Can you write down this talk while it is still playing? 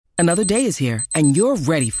Another day is here, and you're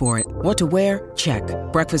ready for it. What to wear? Check.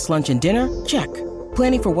 Breakfast, lunch, and dinner? Check.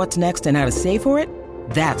 Planning for what's next and how to save for it?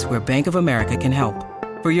 That's where Bank of America can help.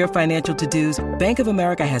 For your financial to-dos, Bank of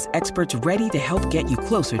America has experts ready to help get you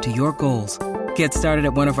closer to your goals. Get started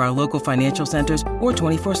at one of our local financial centers or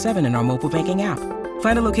 24/7 in our mobile banking app.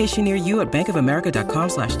 Find a location near you at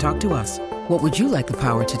bankofamerica.com/talktous. What would you like the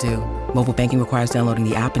power to do? Mobile banking requires downloading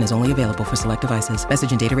the app and is only available for select devices.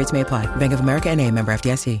 Message and data rates may apply. Bank of America N.A., member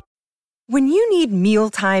FDIC. When you need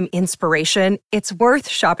mealtime inspiration, it's worth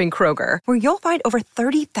shopping Kroger, where you'll find over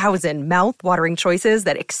 30,000 mouth-watering choices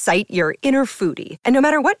that excite your inner foodie. And no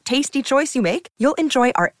matter what tasty choice you make, you'll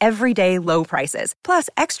enjoy our everyday low prices, plus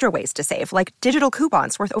extra ways to save, like digital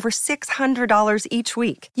coupons worth over $600 each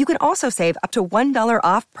week. You can also save up to $1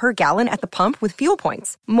 off per gallon at the pump with fuel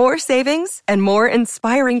points. More savings and more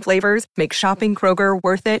inspiring flavors make shopping Kroger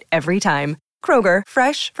worth it every time. Kroger,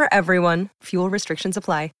 fresh for everyone. Fuel restrictions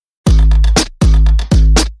apply.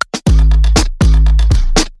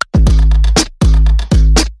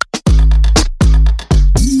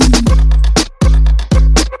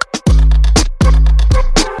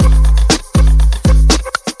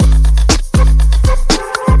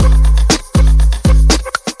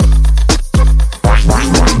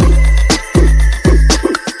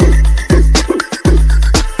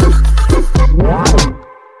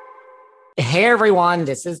 Hey everyone,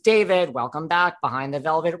 this is David. Welcome back behind the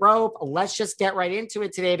velvet rope. Let's just get right into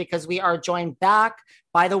it today because we are joined back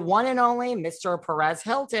by the one and only Mr. Perez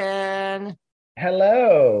Hilton.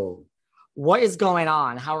 Hello. What is going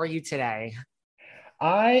on? How are you today?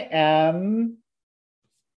 I am,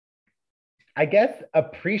 I guess,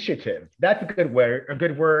 appreciative. That's a good word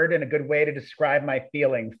and a good way to describe my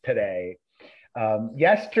feelings today.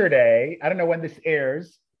 Yesterday, I don't know when this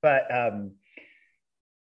airs, but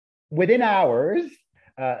within hours,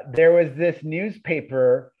 there was this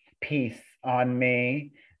newspaper piece on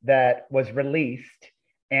me that was released.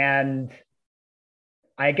 And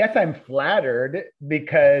I guess I'm flattered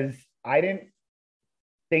because I didn't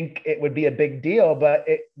think it would be a big deal, but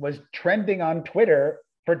it was trending on Twitter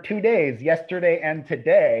for 2 days, yesterday and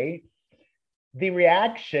today. The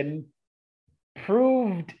reaction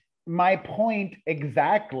proved my point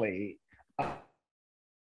exactly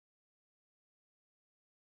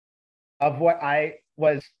of what I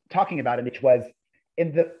was talking about, which was,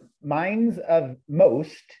 in the minds of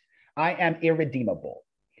most, I am irredeemable.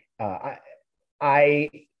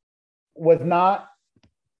 I was not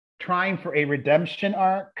trying for a redemption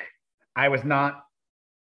arc. I was not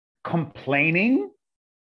complaining.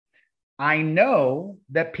 I know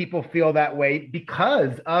that people feel that way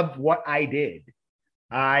because of what I did.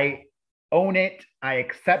 I own it. I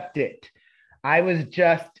accept it. I was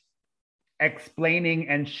just explaining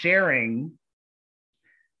and sharing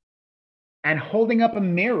and holding up a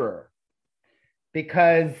mirror,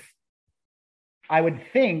 because I would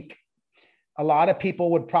think a lot of people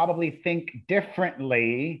would probably think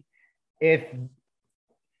differently if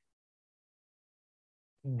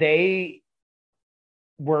they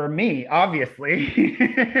were me, obviously.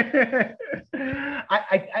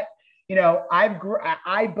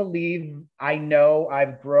 I believe I know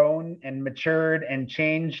I've grown and matured and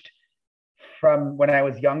changed from when I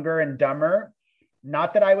was younger and dumber.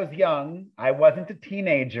 Not that I was young, I wasn't a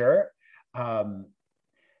teenager.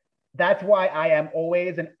 That's why I am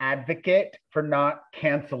always an advocate for not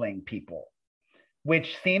canceling people,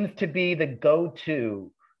 which seems to be the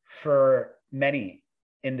go-to for many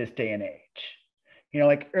in this day and age.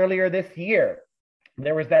 Like earlier this year,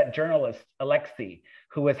 there was that journalist, Alexi,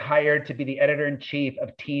 who was hired to be the editor-in-chief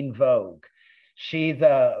of Teen Vogue. She's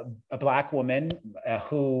a Black woman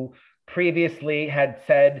who previously had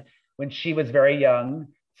said, when she was very young,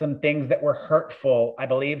 some things that were hurtful, I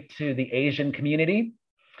believe, to the Asian community.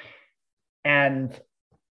 And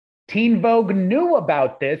Teen Vogue knew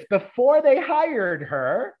about this before they hired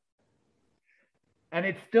her, and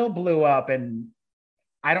it still blew up. And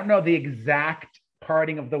I don't know the exact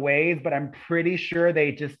parting of the ways, but I'm pretty sure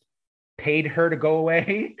they just paid her to go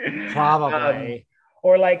away. Probably.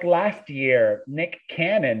 Or like last year, Nick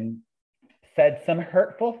Cannon said some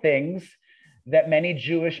hurtful things that many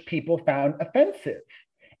Jewish people found offensive.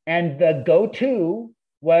 And the go-to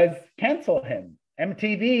was cancel him.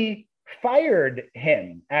 MTV fired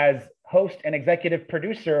him as host and executive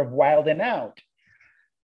producer of Wild 'N Out.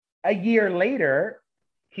 A year later,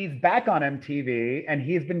 he's back on MTV and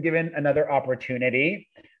he's been given another opportunity,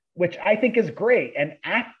 which I think is great. And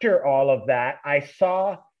after all of that, I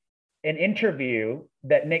saw an interview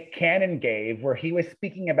that Nick Cannon gave where he was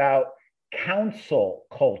speaking about counsel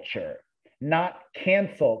culture, not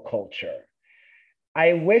cancel culture.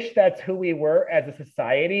 I wish that's who we were as a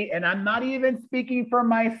society. And I'm not even speaking for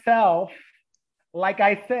myself. Like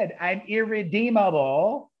I said, I'm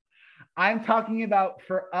irredeemable. I'm talking about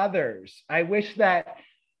for others. I wish that,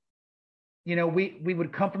 we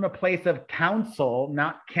would come from a place of counsel,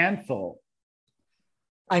 not cancel.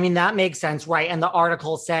 I mean, that makes sense, right? And the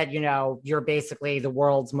article said, you're basically the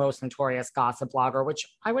world's most notorious gossip blogger, which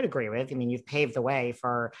I would agree with. I mean, you've paved the way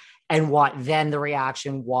for, and what then the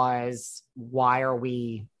reaction was, why are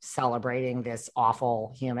we celebrating this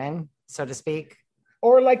awful human, so to speak?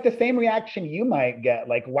 Or like the same reaction you might get,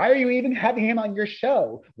 like, why are you even having him on your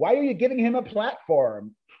show? Why are you giving him a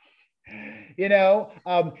platform?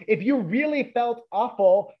 If you really felt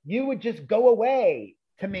awful, you would just go away.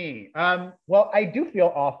 To me, well, I do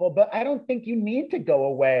feel awful, but I don't think you need to go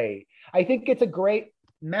away. I think it's a great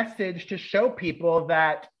message to show people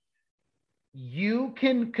that you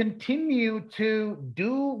can continue to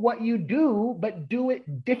do what you do, but do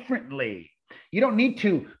it differently. You don't need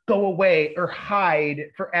to go away or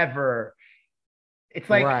hide forever. It's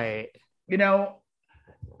like, right.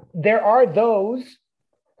 There are those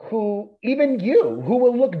who, even you, who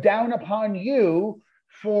will look down upon you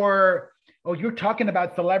for, oh, you're talking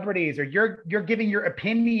about celebrities, or you're giving your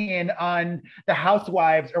opinion on the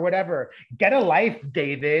housewives or whatever. Get a life,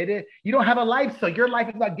 David. You don't have a life, so your life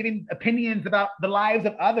is about giving opinions about the lives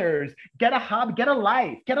of others. Get a hobby, get a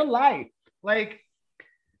life. Like,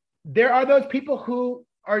 there are those people who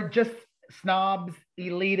are just snobs,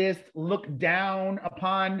 elitists, look down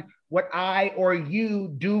upon what I or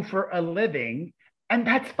you do for a living, and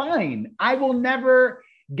that's fine. I will never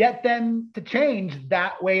get them to change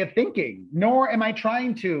that way of thinking, nor am I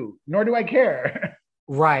trying to, nor do I care.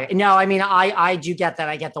 Right. No, I mean, I do get that.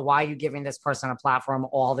 I get the why are you giving this person a platform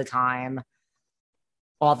all the time.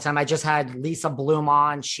 I just had Lisa Bloom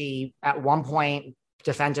on. She, at one point,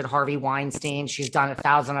 defended Harvey Weinstein. She's done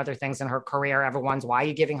 1,000 other things in her career. Everyone's, why are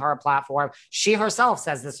you giving her a platform? She herself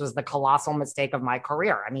says this was the colossal mistake of my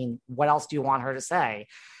career. I mean, what else do you want her to say?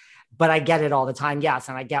 But I get it all the time. Yes.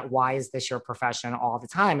 And I get, why is this your profession all the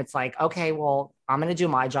time? It's like, okay, well, I'm going to do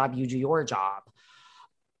my job. You do your job.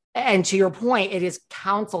 And to your point, it is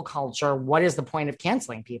counsel culture. What is the point of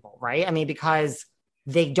canceling people? Right. I mean, because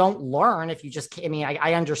they don't learn if you just,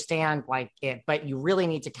 I understand like it, but you really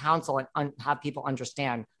need to counsel and have people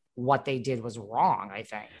understand what they did was wrong. I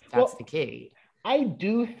think that's the key. I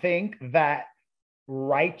do think that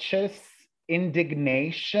righteous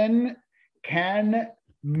indignation can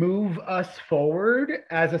move us forward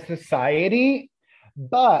as a society.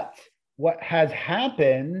 But what has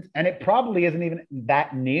happened, and it probably isn't even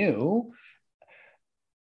that new,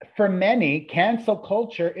 for many, cancel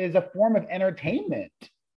culture is a form of entertainment.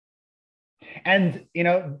 And,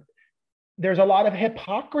 there's a lot of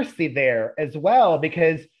hypocrisy there as well,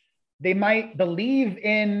 because they might believe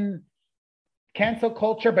in cancel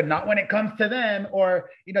culture, but not when it comes to them.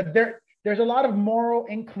 Or, there's a lot of moral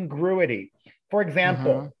incongruity. For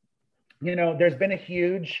example, there's been a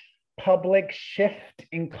huge public shift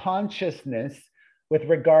in consciousness with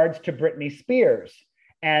regards to Britney Spears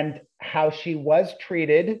and how she was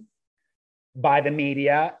treated by the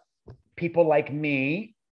media, people like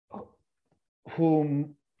me,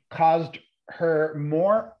 whom caused her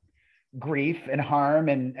more grief and harm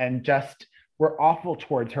and just were awful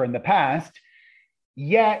towards her in the past.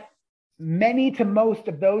 Yet, many to most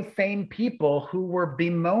of those same people who were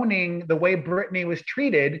bemoaning the way Britney was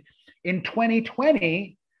treated in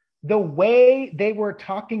 2020, the way they were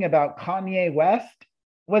talking about Kanye West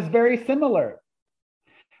was very similar.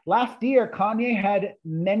 Last year, Kanye had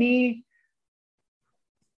many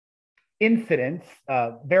incidents,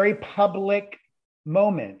 very public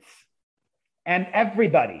moments, and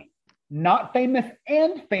everybody, not famous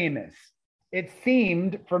and famous, it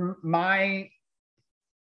seemed, from my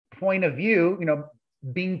point of view,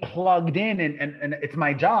 being plugged in and it's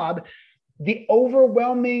my job, the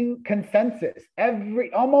overwhelming consensus,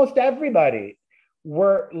 almost everybody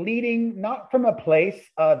were leading not from a place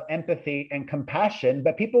of empathy and compassion,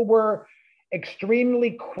 but people were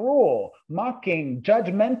extremely cruel, mocking,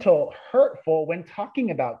 judgmental, hurtful when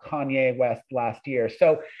talking about Kanye West last year.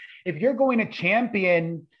 So if you're going to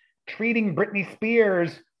champion treating Britney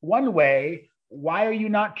Spears one way, why are you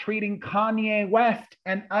not treating Kanye West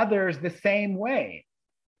and others the same way?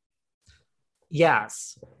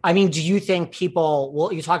 Yes. I mean, do you think people,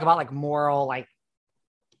 well, you talk about like moral, like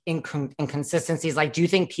inconsistencies. Like, do you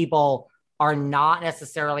think people are not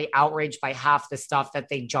necessarily outraged by half the stuff that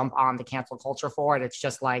they jump on the cancel culture for? And it's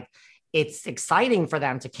just like, it's exciting for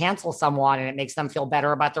them to cancel someone and it makes them feel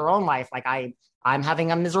better about their own life. Like I'm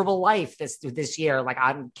having a miserable life this year. Like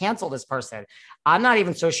I'm cancel this person. I'm not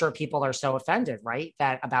even so sure people are so offended, right?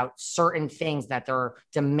 That about certain things that they're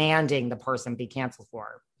demanding the person be canceled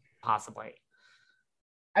for, possibly.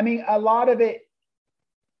 I mean, a lot of it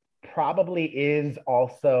probably is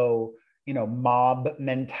also, mob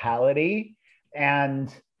mentality.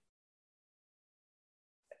 And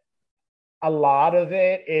a lot of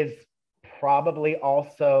it is probably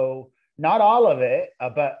also, not all of it,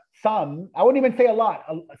 but some, I wouldn't even say a lot.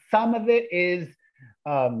 Some of it is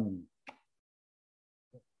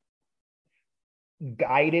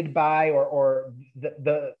guided by, or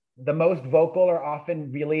the most vocal are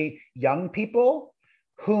often really young people,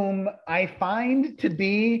 whom I find to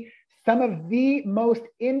be some of the most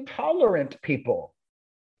intolerant people.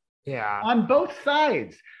 Yeah. On both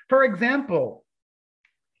sides. For example,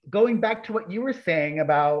 going back to what you were saying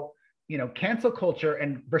about, cancel culture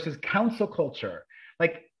and versus council culture,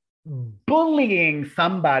 like bullying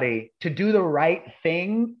somebody to do the right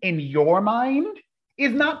thing in your mind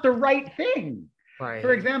is not the right thing. Right.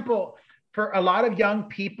 For example, for a lot of young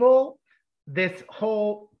people, this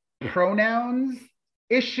whole pronouns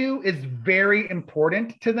issue is very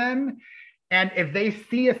important to them. And if they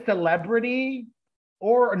see a celebrity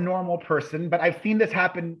or a normal person, but I've seen this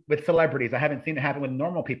happen with celebrities, I haven't seen it happen with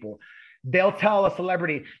normal people. They'll tell a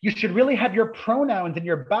celebrity, you should really have your pronouns in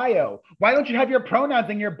your bio. Why don't you have your pronouns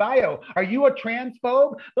in your bio? Are you a transphobe?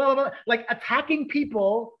 Blah, blah, blah. Like attacking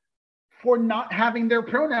people for not having their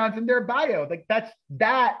pronouns in their bio. Like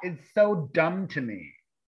that is so dumb to me.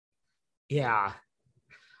 Yeah.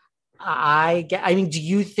 I mean, do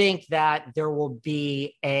you think that there will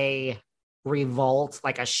be a revolt,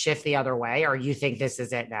 like a shift the other way, or you think this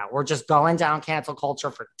is it now? We're just going down cancel culture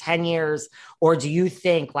for 10 years, or do you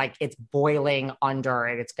think like it's boiling under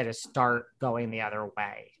and it's going to start going the other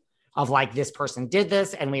way of like, this person did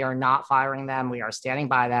this and we are not firing them, we are standing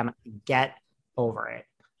by them, get over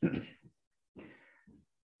it?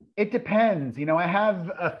 It depends. I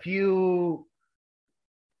have a few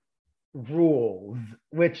rules,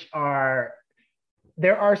 which are,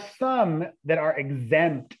 there are some that are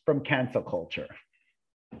exempt from cancel culture.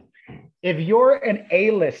 If you're an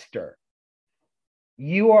A-lister,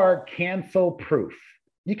 you are cancel proof.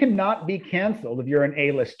 You cannot be canceled if you're an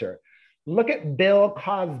A-lister. Look at Bill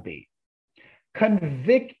Cosby.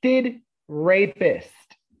 Convicted rapist,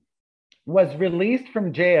 was released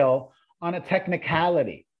from jail on a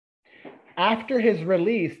technicality. After his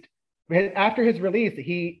release,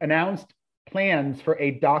 he announced plans for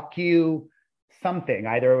a docu something,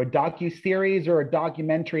 either a docu-series or a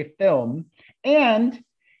documentary film, and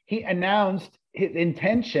he announced his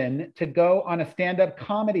intention to go on a stand-up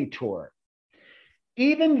comedy tour.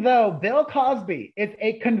 Even though Bill Cosby is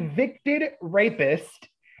a convicted rapist,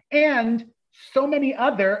 and so many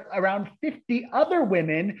around 50 other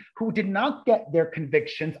women who did not get their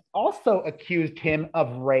convictions also accused him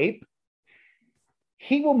of rape,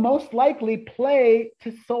 he will most likely play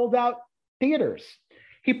to sold out theaters.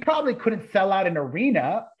 He probably couldn't sell out an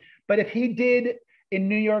arena, but if he did in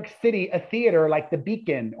New York City a theater like the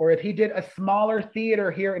Beacon, or if he did a smaller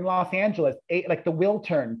theater here in Los Angeles, like the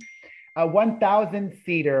Wiltern, a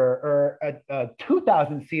 1,000-seater or a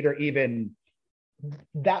 2,000-seater even,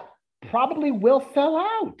 that probably will sell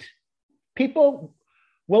out. People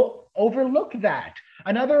will overlook that.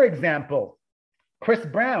 Another example, Chris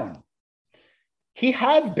Brown. He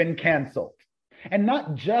has been canceled. And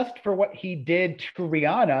not just for what he did to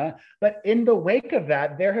Rihanna, but in the wake of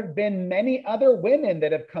that, there have been many other women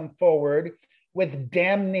that have come forward with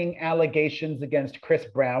damning allegations against Chris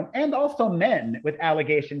Brown, and also men with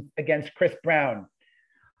allegations against Chris Brown.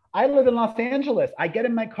 I live in Los Angeles. I get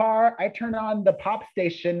in my car, I turn on the pop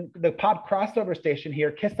station, the pop crossover station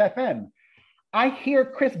here, Kiss FM. I hear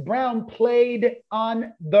Chris Brown played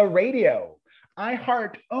on the radio.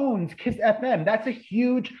 iHeart owns Kiss FM. That's a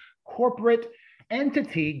huge corporate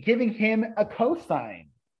entity giving him a cosign.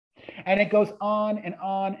 And it goes on and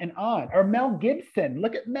on and on. Or Mel Gibson.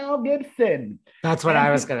 Look at Mel Gibson. That's what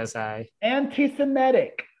I was going to say.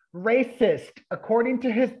 Anti-Semitic, racist, according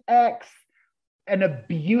to his ex, an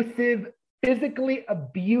abusive, physically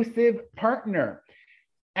abusive partner.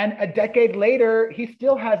 And a decade later, he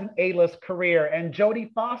still has an A-list career. And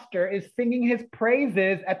Jodie Foster is singing his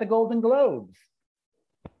praises at the Golden Globes.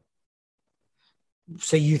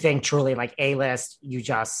 So you think truly like A-list,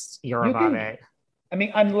 you're above it? I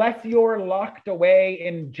mean, unless you're locked away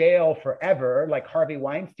in jail forever, like Harvey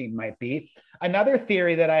Weinstein might be. Another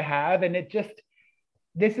theory that I have, and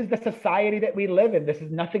This is the society that we live in. This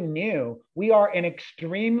is nothing new. We are an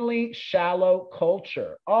extremely shallow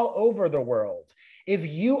culture all over the world. If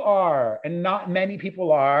you are, and not many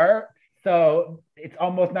people are, so it's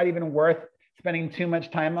almost not even worth spending too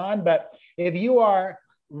much time on, but if you are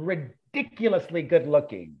ridiculously good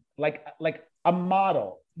looking, like a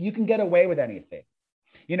model, you can get away with anything.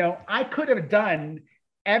 You know, I could have done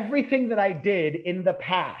everything that I did in the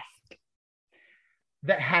past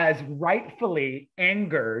that has rightfully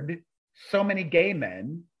angered so many gay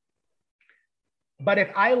men. But if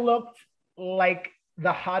I looked like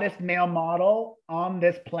the hottest male model on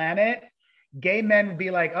this planet, gay men would be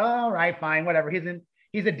like, oh, all right, fine, whatever. He's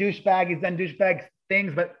a douchebag. He's done douchebag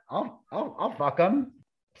things, but I'll fuck him.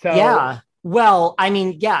 So yeah. Well, I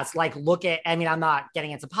mean, yes, like look at, I mean, I'm not getting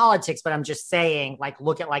into politics, but I'm just saying, like,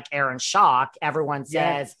 look at like Aaron Schock. Everyone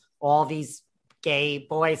says Yes. all these gay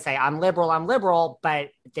boys say, I'm liberal, but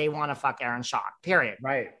they want to fuck Aaron Schock, period.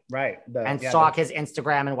 Right. Stalk his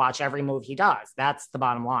Instagram and watch every move he does. That's the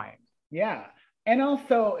bottom line. Yeah. And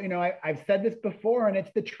also, you know, I've said this before and it's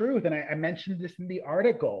the truth. And I mentioned this in the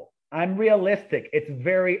article. I'm realistic. It's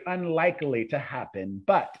very unlikely to happen,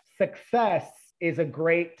 but success is a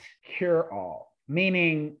great cure-all.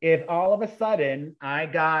 Meaning, if all of a sudden I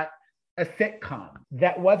got a sitcom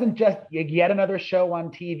that wasn't just yet another show on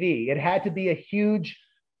TV, it had to be a huge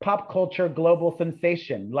pop culture global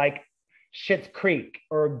sensation like Schitt's Creek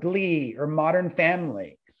or Glee or Modern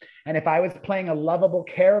Family. And if I was playing a lovable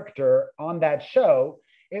character on that show,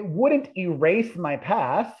 it wouldn't erase my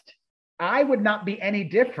past. I would not be any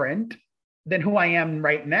different than who I am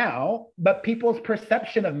right now, but people's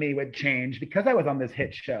perception of me would change because I was on this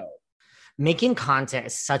hit show. Making content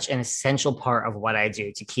is such an essential part of what I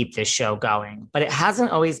do to keep this show going, but it hasn't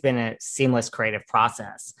always been a seamless creative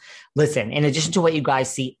process. Listen, in addition to what you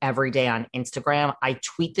guys see every day on Instagram, I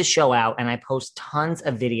tweet the show out and I post tons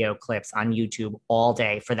of video clips on YouTube all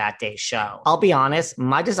day for that day's show. I'll be honest,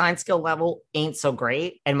 my design skill level ain't so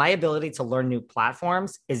great, and my ability to learn new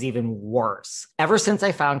platforms is even worse. Ever since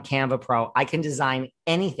I found Canva Pro, I can design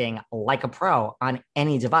anything like a pro on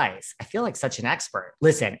any device. I feel like such an expert.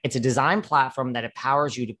 Listen, it's a design platform that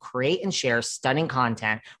empowers you to create and share stunning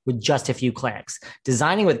content with just a few clicks.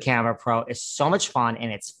 Designing with Canva Pro is so much fun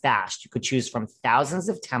and it's fast. You could choose from thousands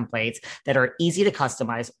of templates that are easy to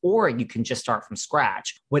customize, or you can just start from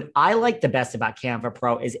scratch. What I like the best about Canva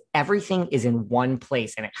Pro is everything is in one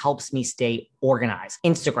place and it helps me stay organized.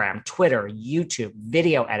 Instagram, Twitter, YouTube,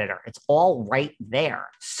 video editor, it's all right there.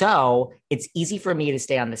 So it's easy for me to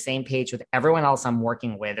stay on the same page with everyone else I'm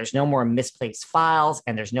working with. There's no more misplaced files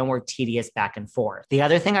and there's no more tedious back and forth. The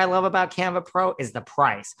other thing I love about Canva Pro is the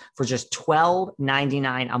price. For just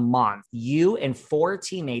 $12.99 a month, you and 4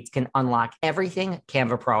 teammates can unlock everything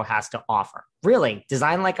Canva Pro has to offer. Really,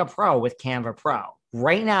 design like a pro with Canva Pro.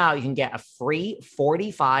 Right now, you can get a free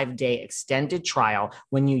 45-day extended trial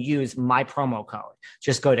when you use my promo code.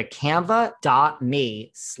 Just go to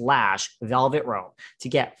canva.me/velvet rope to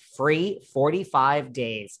get free 45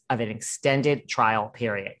 days of an extended trial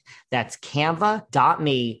period. That's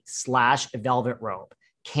canva.me/velvet rope.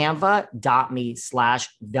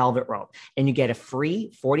 Canva.me/velvet rope. And you get a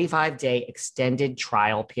free 45-day extended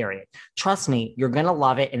trial period. Trust me, you're going to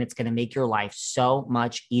love it and it's going to make your life so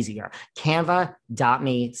much easier.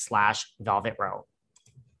 Canva.me/velvet rope.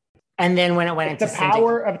 And then when it went into the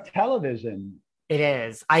power of television. It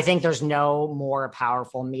is. I think there's no more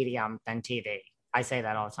powerful medium than TV. I say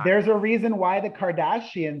that all the time. There's a reason why the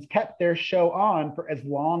Kardashians kept their show on for as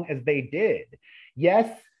long as they did.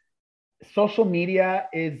 Yes, social media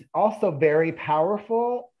is also very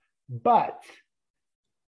powerful, but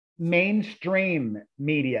mainstream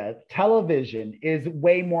media, television, is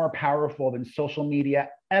way more powerful than social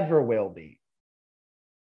media ever will be.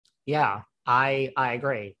 Yeah, I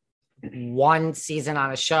agree. One season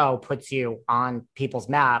on a show puts you on people's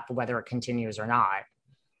map, whether it continues or not.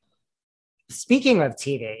 Speaking of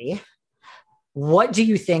TV, what do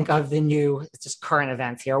you think of the new, just current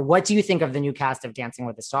events here? What do you think of the new cast of Dancing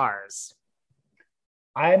with the Stars?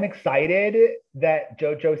 I'm excited that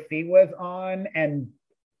JoJo Siwa's on and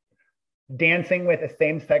dancing with a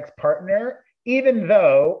same-sex partner, even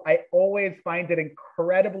though I always find it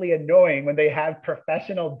incredibly annoying when they have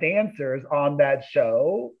professional dancers on that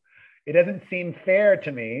show. It doesn't seem fair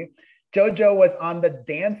to me. JoJo was on the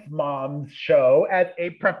Dance Moms show as a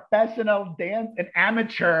professional an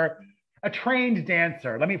amateur, a trained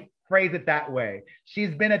dancer. Let me phrase it that way.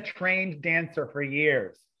 She's been a trained dancer for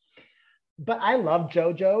years. But I love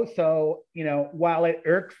JoJo. So, you know, while it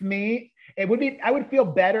irks me, I would feel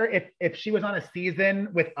better if she was on a season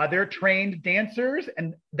with other trained dancers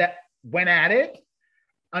and that went at it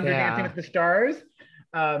under Dancing with the Stars.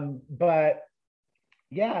 But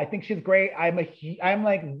yeah, I think she's great. I'm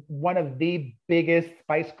like one of the biggest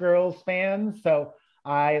Spice Girls fans, so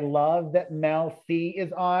I love that Mel C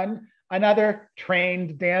is on. Another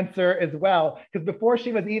trained dancer as well, because before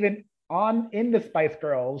she was even on in the Spice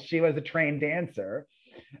Girls, she was a trained dancer.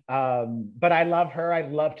 But I love her.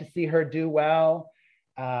 I'd love to see her do well.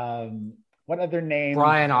 What other names?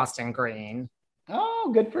 Brian Austin Green.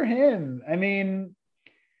 Oh, good for him. I mean,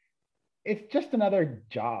 it's just another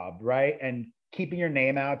job, right? And keeping your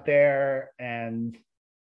name out there and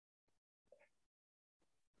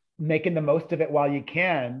making the most of it while you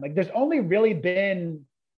can. Like, there's only really been,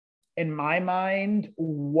 in my mind,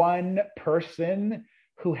 one person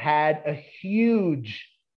who had a huge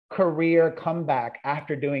career comeback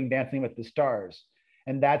after doing Dancing with the Stars,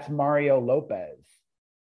 and that's Mario Lopez.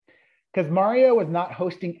 Because Mario was not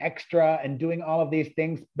hosting Extra and doing all of these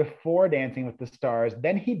things before Dancing with the Stars.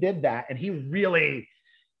 Then he did that, and he really,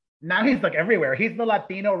 now he's like everywhere. He's the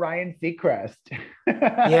Latino Ryan Seacrest.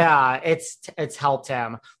 Yeah, it's helped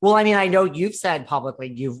him. Well, I mean, I know you've said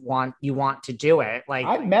publicly you want to do it. Like,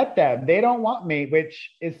 I've met them. They don't want me,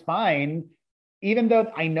 which is fine. Even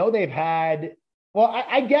though I know they've had, well,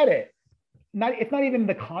 I get it. It's not even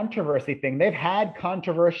the controversy thing. They've had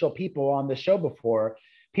controversial people on the show before.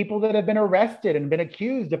 People that have been arrested and been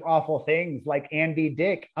accused of awful things, like Andy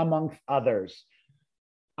Dick, amongst others.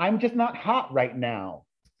 I'm just not hot right now.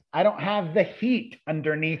 I don't have the heat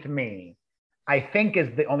underneath me, I think,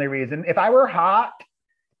 is the only reason. If I were hot,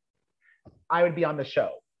 I would be on the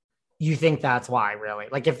show. You think that's why, really?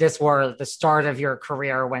 Like, if this were the start of your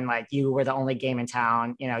career when like you were the only game in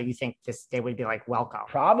town, you think they would be like, welcome?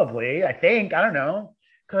 Probably, I think. I don't know.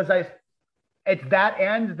 Because it's that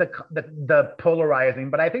and the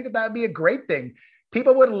polarizing, but I think that would be a great thing.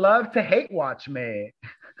 People would love to hate watch me.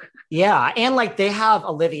 Yeah, and like they have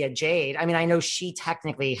Olivia Jade. I mean, I know she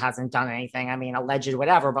technically hasn't done anything. I mean, alleged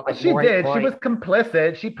whatever, but like she did. She was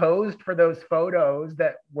complicit. She posed for those photos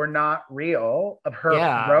that were not real of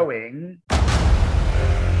her growing.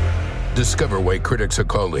 Discover why critics are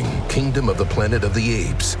calling Kingdom of the Planet of the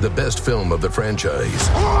Apes the best film of the franchise.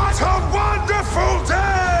 What a wonderful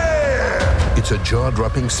day! It's a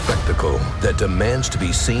jaw-dropping spectacle that demands to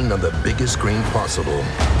be seen on the biggest screen possible.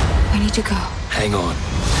 We need to go. Hang on.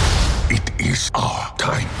 It is our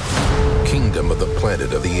time. Kingdom of the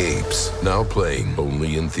Planet of the Apes. Now playing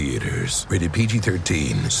only in theaters. Rated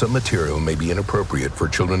PG-13. Some material may be inappropriate for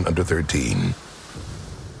children under 13.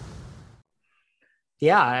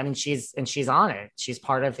 Yeah, I mean, she's on it. She's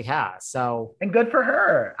part of the cast. So, and good for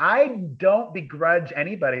her. I don't begrudge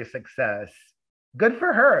anybody's success. Good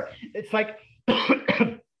for her. It's like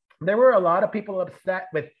there were a lot of people upset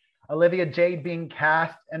with Olivia Jade being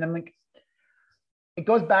cast, and I'm like, it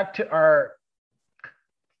goes back to our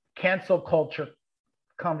cancel culture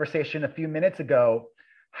conversation a few minutes ago.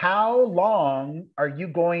 How long are you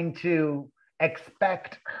going to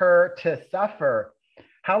expect her to suffer?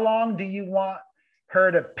 How long do you want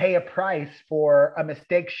her to pay a price for a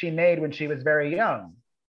mistake she made when she was very young?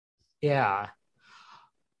 Yeah.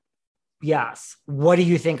 Yes. What do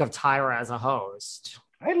you think of Tyra as a host?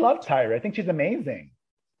 I love Tyra. I think she's amazing.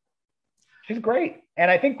 She's great. And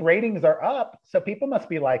I think ratings are up, so people must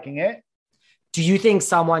be liking it. Do you think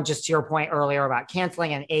someone, just to your point earlier about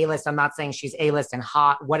canceling an A-list, I'm not saying she's A-list and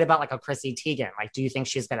hot. What about like a Chrissy Teigen? Like, do you think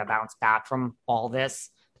she's going to bounce back from all this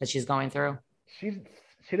that she's going through? She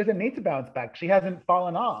doesn't need to bounce back. She hasn't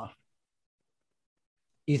fallen off.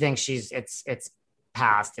 You think it's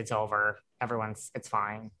past, it's over, it's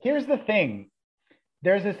fine? Here's the thing.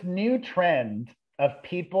 There's this new trend of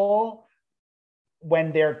people,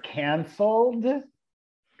 when they're canceled,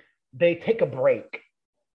 they take a break.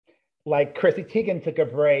 Like Chrissy Teigen took a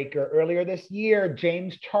break, or earlier this year,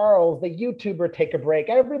 James Charles, the YouTuber, take a break.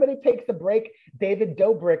 Everybody takes a break. David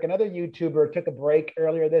Dobrik, another YouTuber, took a break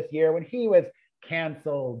earlier this year when he was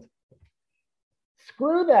canceled.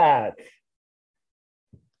 Screw that.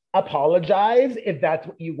 Apologize if that's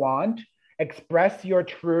what you want. Express your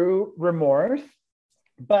true remorse.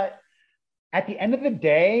 But at the end of the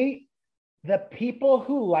day, the people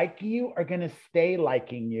who like you are going to stay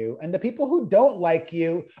liking you. And the people who don't like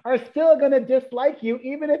you are still going to dislike you,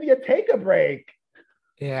 even if you take a break.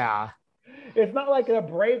 Yeah. It's not like a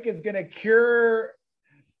break is going to cure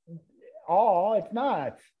all. It's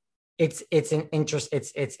not. It's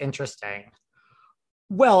interesting.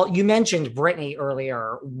 Well, you mentioned Britney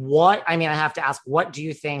earlier. I have to ask, what do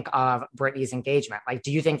you think of Britney's engagement? Like,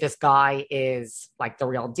 do you think this guy is like the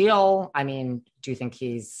real deal? I mean, do you think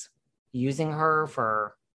he's using her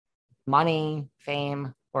for money,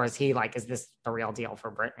 fame, or is this the real deal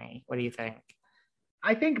for Britney? What do you think?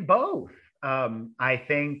 I think both. I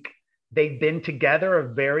think they've been together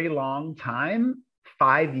a very long time,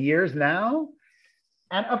 5 years now.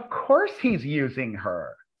 And of course he's using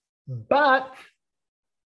her, but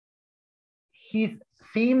he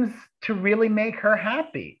seems to really make her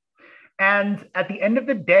happy. And at the end of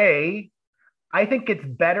the day, I think it's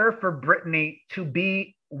better for Brittany to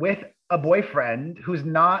be with a boyfriend who's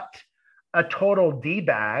not a total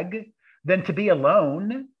D-bag than to be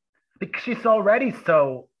alone, because she's already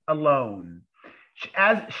so alone.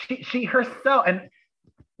 As she herself, and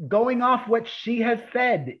going off what she has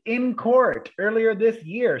said in court earlier this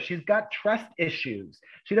year, she's got trust issues.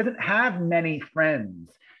 She doesn't have many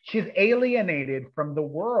friends. She's alienated from the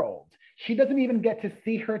world. She doesn't even get to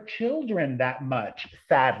see her children that much,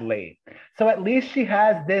 sadly. So at least she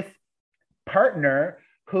has this partner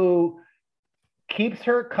who keeps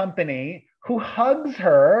her company, who hugs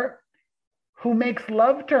her, who makes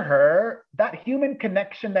love to her. That human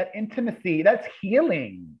connection, that intimacy, that's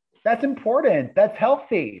healing. That's important. That's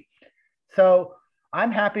healthy. So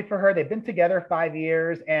I'm happy for her. They've been together 5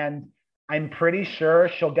 years, and I'm pretty sure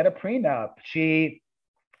she'll get a prenup. He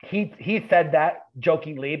said that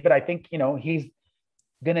jokingly, but I think, he's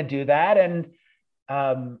gonna do that. And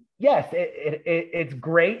yes, it's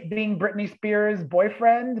great being Britney Spears'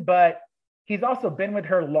 boyfriend, but he's also been with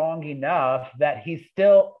her long enough that he's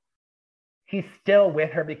still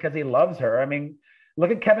with her because he loves her. I mean, look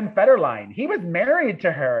at Kevin Federline. He was married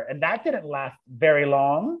to her, and that didn't last very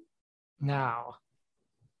long. No.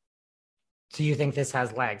 So you think this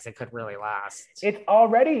has legs? It could really last.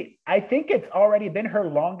 I think it's already been her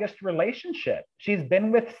longest relationship. She's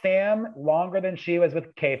been with Sam longer than she was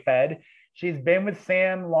with K-Fed. She's been with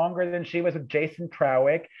Sam longer than she was with Jason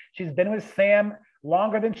Trowick. She's been with Sam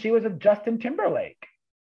longer than she was with Justin Timberlake.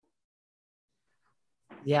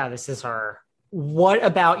 Yeah, this is her. What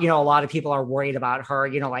about, a lot of people are worried about her,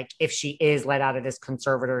 like if she is let out of this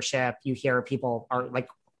conservatorship, you hear people are like,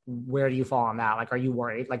 where do you fall on that? Like, are you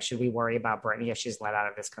worried? Like, should we worry about Britney if she's let out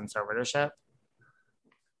of this conservatorship?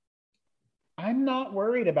 I'm not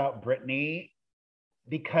worried about Britney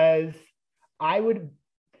because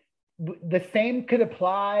the same could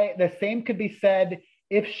apply. The same could be said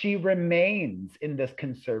if she remains in this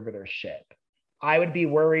conservatorship. I would be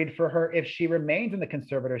worried for her if she remains in the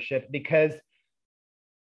conservatorship, because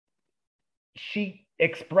she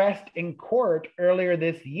expressed in court earlier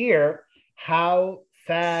this year how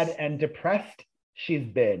sad and depressed she's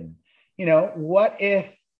been. What if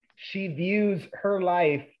she views her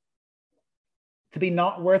life to be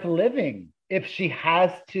not worth living if she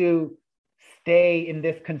has to stay in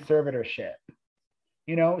this conservatorship?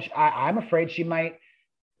 I'm afraid she might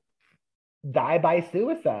die by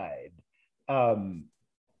suicide. I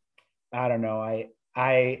don't know.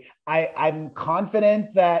 I'm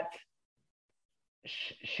confident that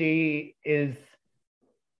she is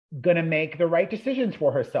going to make the right decisions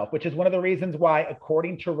for herself, which is one of the reasons why,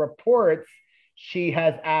 according to reports, she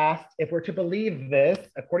has asked, if we're to believe this,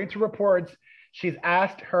 according to reports, she's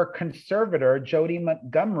asked her conservator, Jody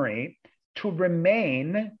Montgomery, to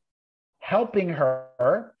remain helping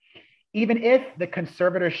her, even if the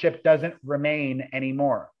conservatorship doesn't remain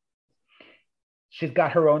anymore. She's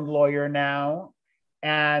got her own lawyer now,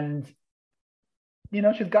 and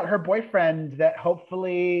she's got her boyfriend that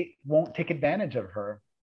hopefully won't take advantage of her.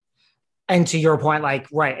 And to your point, like,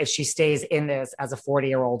 right, if she stays in this as a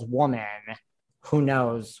 40-year-old woman, who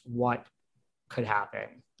knows what could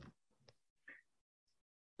happen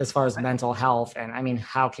as far as mental health. And I mean,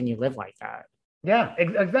 how can you live like that? Yeah,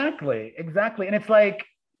 exactly. And it's like,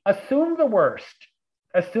 assume the worst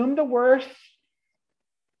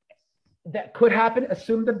that could happen,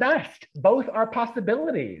 assume the best. Both are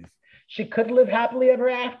possibilities. She could live happily ever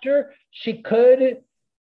after. She could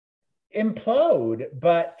implode,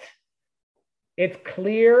 but it's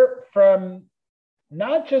clear from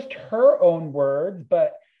not just her own words,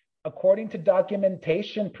 but according to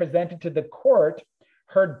documentation presented to the court,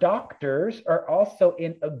 her doctors are also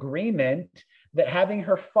in agreement that having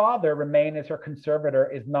her father remain as her conservator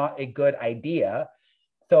is not a good idea.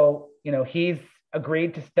 So, he's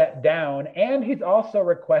agreed to step down, and he's also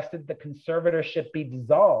requested the conservatorship be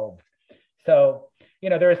dissolved. So,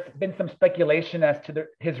 there's been some speculation as to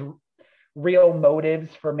his real motives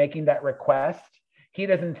for making that request. He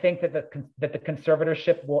doesn't think that the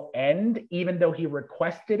conservatorship will end, even though he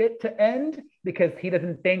requested it to end, because he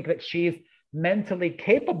doesn't think that she's mentally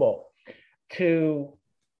capable to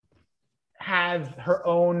have her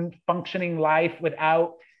own functioning life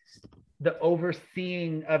without the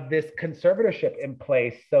overseeing of this conservatorship in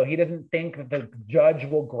place. So he doesn't think that the judge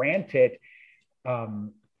will grant it.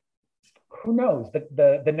 who knows?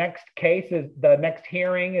 The next the next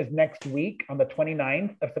hearing is next week on the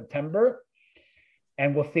 29th of September,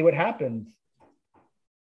 and we'll see what happens.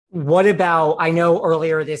 What about, I know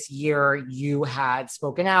earlier this year you had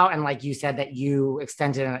spoken out and like you said that you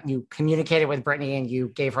communicated with Britney and you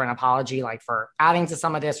gave her an apology, like for adding to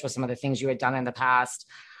some of this, for some of the things you had done in the past.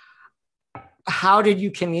 How did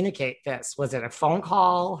you communicate this? Was it a phone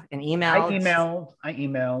call, an email? I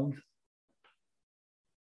emailed.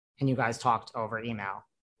 And you guys talked over email.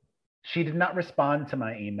 She did not respond to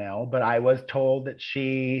my email, but I was told that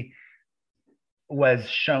she was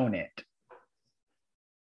shown it.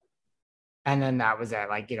 And then that was it.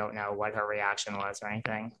 Like, you don't know what her reaction was or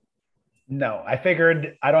anything. No, I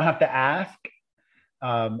figured I don't have to ask.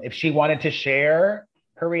 If she wanted to share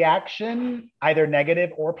her reaction, either negative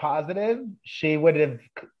or positive, she would have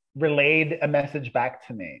relayed a message back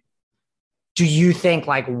to me. Do you think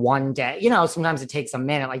like one day, you know, sometimes it takes a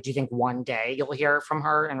minute. Like, do you think one day you'll hear from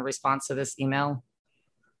her in response to this email?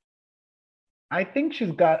 I think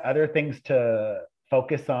she's got other things to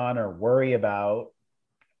focus on or worry about.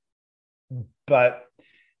 But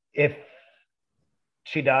if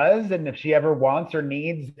she does, and if she ever wants or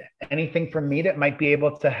needs anything from me that might be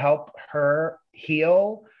able to help her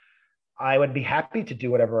heal, I would be happy to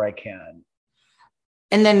do whatever I can.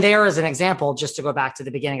 And then there is an example, just to go back to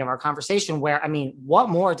the beginning of our conversation, where, I mean, what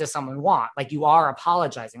more does someone want? Like, you are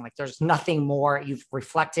apologizing. Like, there's nothing more. You've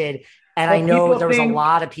reflected. And well, I know there was a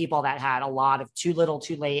lot of people that had a lot of too little,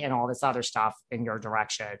 too late, and all this other stuff in your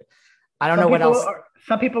direction. I don't know what else.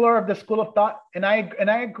 Some people are of the school of thought, and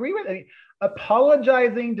I agree with it.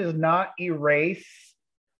 Apologizing does not erase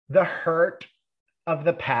the hurt of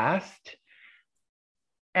the past.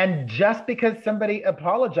 And just because somebody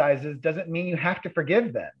apologizes doesn't mean you have to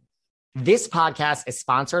forgive them. This podcast is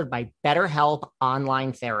sponsored by BetterHelp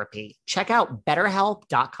Online Therapy. Check out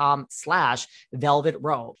BetterHelp.com/Velvet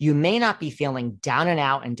Rope. You may not be feeling down and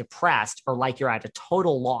out and depressed or like you're at a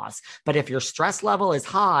total loss, but if your stress level is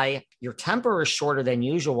high, your temper is shorter than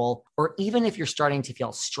usual, or even if you're starting to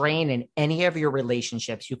feel strain in any of your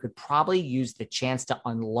relationships, you could probably use the chance to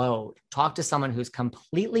unload. Talk to someone who's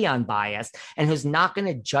completely unbiased and who's not going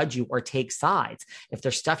to judge you or take sides. If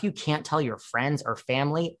there's stuff you can't tell your friends or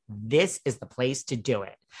family, this is the place to do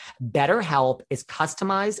it. BetterHelp is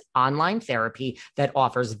customized online therapy that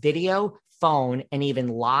offers video, phone, and even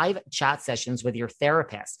live chat sessions with your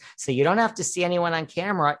therapist. So you don't have to see anyone on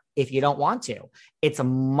camera if you don't want to. It's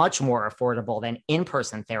much more affordable than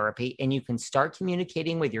in-person therapy, and you can start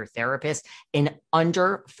communicating with your therapist in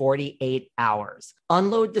under 48 hours.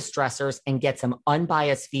 Unload the stressors and get some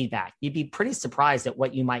unbiased feedback. You'd be pretty surprised at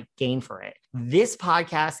what you might gain for it. This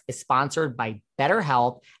podcast is sponsored by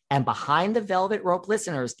BetterHelp, and Behind the Velvet Rope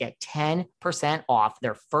listeners get 10% off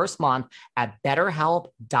their first month at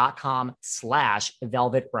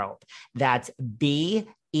BetterHelp.com/Velvet Rope. That's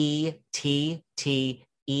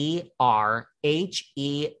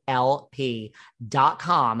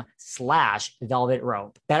BetterHelp.com/Velvet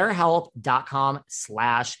Rope.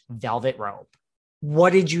 BetterHelp.com/Velvet Rope.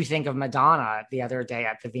 What did you think of Madonna the other day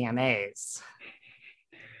at the VMAs?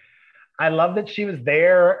 I love that she was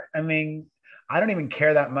there. I mean, I don't even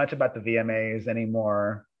care that much about the VMAs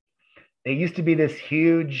anymore. They used to be this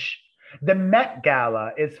huge, the Met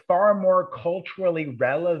Gala is far more culturally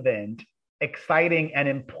relevant, exciting, and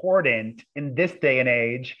important in this day and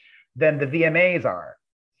age than the VMAs are.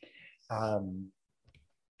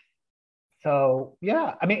 So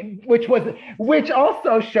yeah, I mean, which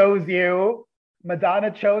also shows you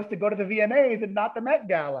Madonna chose to go to the VMAs and not the Met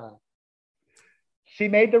Gala. She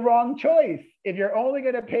made the wrong choice. If you're only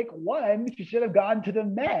going to pick one, she should have gone to the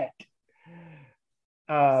Met.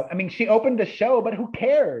 I mean, she opened the show, but who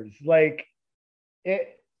cares? Like,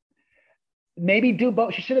 maybe do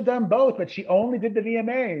both. She should have done both, but she only did the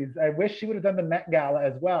VMAs. I wish she would have done the Met Gala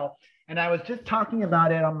as well. And I was just talking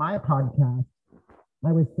about it on my podcast.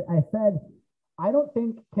 I said, I don't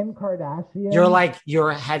think Kim Kardashian. You're like,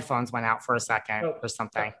 your headphones went out for a second or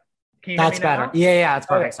something. That's better. Now? Yeah, it's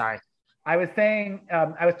perfect. Okay. Sorry. I was saying,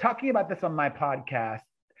 I was talking about this on my podcast.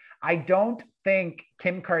 I don't think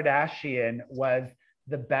Kim Kardashian was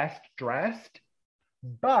the best dressed,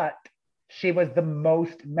 but she was the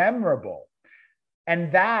most memorable.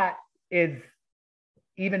 And that is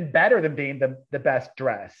even better than being the best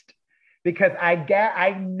dressed. Because I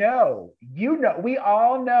know, we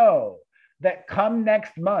all know that come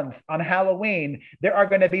next month on Halloween, there are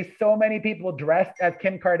going to be so many people dressed as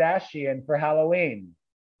Kim Kardashian for Halloween.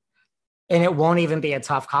 And it won't even be a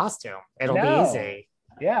tough costume. It'll be easy.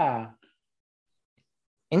 Yeah.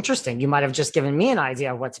 Interesting. You might have just given me an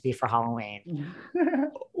idea of what to be for Halloween.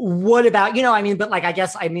 what about, I mean, but like, I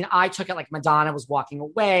guess, I mean, I took it like Madonna was walking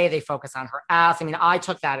away. They focus on her ass. I mean, I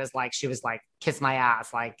took that as like, she was like, kiss my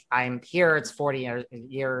ass. Like, I'm here. It's 40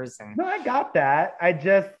 years. And No, I got that.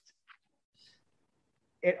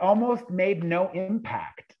 It almost made no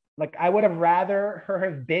impact. Like, I would have rather her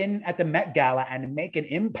have been at the Met Gala and make an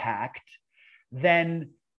impact than,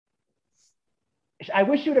 I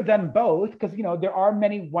wish you would have done both, because, there are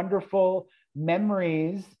many wonderful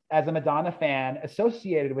memories as a Madonna fan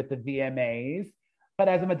associated with the VMAs. But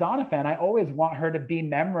as a Madonna fan, I always want her to be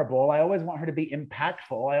memorable. I always want her to be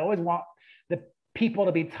impactful. I always want the people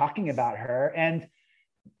to be talking about her. And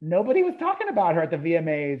nobody was talking about her at the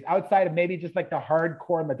VMAs outside of maybe just like the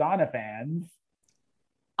hardcore Madonna fans.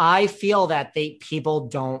 I feel that people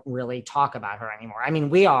don't really talk about her anymore. I mean,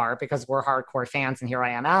 we are, because we're hardcore fans, and here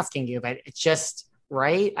I am asking you, but it's just,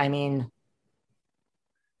 right? I mean,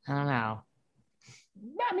 I don't know.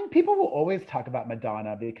 Yeah, I mean, people will always talk about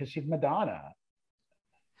Madonna because she's Madonna.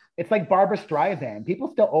 It's like Barbra Streisand. People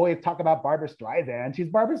still always talk about Barbra Streisand. She's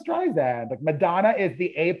Barbra Streisand. Like, Madonna is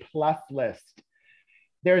the A+ list.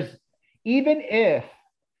 Even if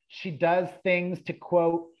she does things to,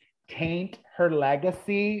 quote, taint her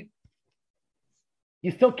legacy, you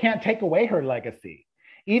still can't take away her legacy.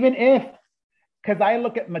 Even if, because I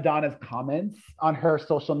look at Madonna's comments on her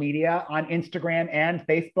social media, on Instagram and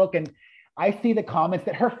Facebook, and I see the comments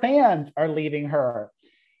that her fans are leaving her.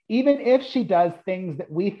 Even if she does things that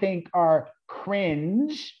we think are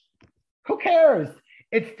cringe, who cares?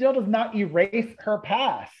 It still does not erase her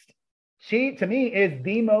past. She, to me, is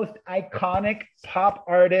the most iconic pop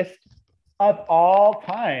artist of all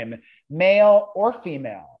time, male or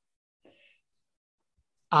female.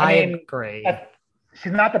 I agree.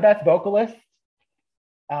 She's not the best vocalist.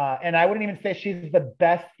 And I wouldn't even say she's the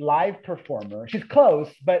best live performer. She's close,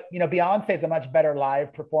 but Beyonce is a much better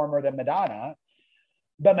live performer than Madonna.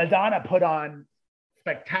 But Madonna put on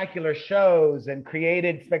spectacular shows and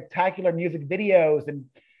created spectacular music videos and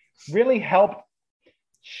really helped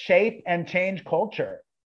shape and change culture.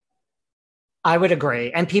 I would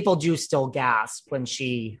agree. And people do still gasp when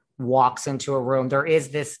she walks into a room. There is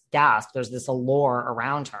this gasp. There's this allure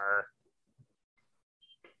around her.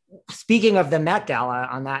 Speaking of the Met Gala,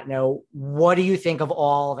 on that note, what do you think of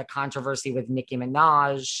all the controversy with Nicki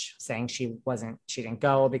Minaj saying she didn't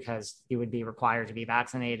go because you would be required to be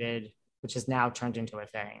vaccinated, which has now turned into a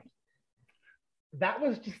thing? That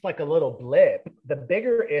was just like a little blip. The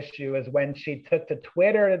bigger issue is when she took to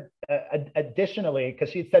Twitter, additionally, because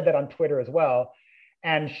she said that on Twitter as well,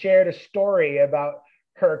 and shared a story about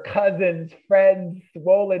her cousin's friend's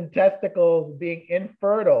swollen testicles being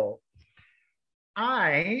infertile.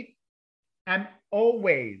 I am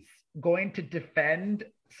always going to defend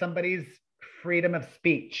somebody's freedom of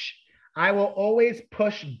speech. I will always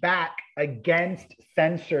push back against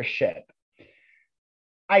censorship.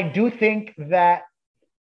 I do think that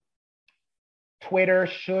Twitter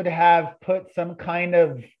should have put some kind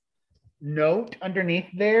of note underneath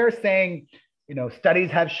there saying,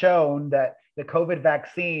 studies have shown that the COVID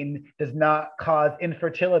vaccine does not cause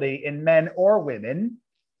infertility in men or women.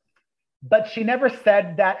 But she never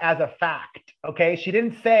said that as a fact, okay? She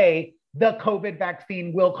didn't say the COVID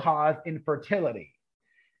vaccine will cause infertility.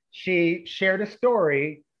 She shared a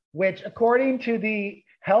story which, according to the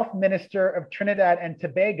health minister of Trinidad and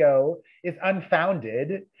Tobago, is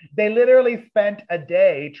unfounded. They literally spent a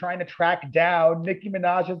day trying to track down Nicki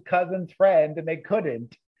Minaj's cousin's friend, and they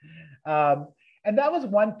couldn't. And that was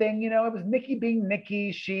one thing, it was Nicki being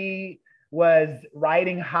Nicki. She was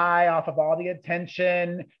riding high off of all the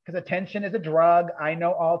attention, because attention is a drug. I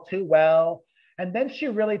know all too well. And then she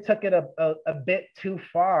really took it a bit too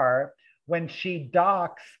far when she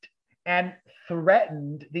doxed and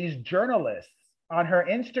threatened these journalists on her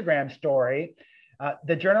Instagram story.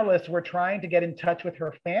 The journalists were trying to get in touch with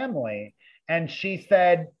her family. And she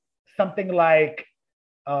said something like,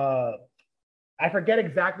 I forget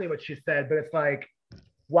exactly what she said, but it's like,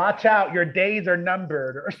 watch out, your days are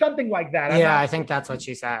numbered, or something like that. I think that's what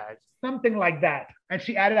she said. Something like that. And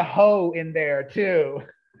she added a hoe in there too.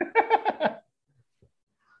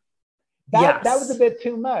 That was a bit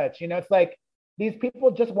too much. It's like, these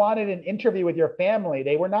people just wanted an interview with your family.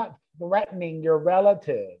 They were not threatening your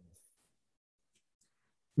relatives.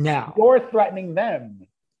 No. You're threatening them.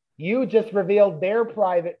 You just revealed their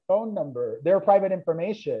private phone number, their private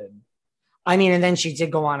information. I mean, and then she did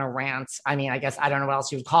go on a rant. I mean, I guess I don't know what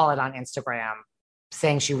else you would call it on Instagram,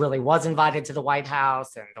 saying she really was invited to the White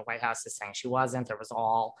House, and the White House is saying she wasn't. There was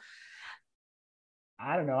all.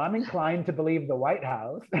 I don't know. I'm inclined to believe the White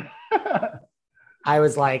House. I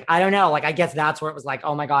was like, I don't know. Like, I guess that's where it was like,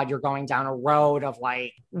 oh my God, you're going down a road of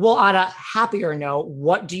like, well, on a happier note,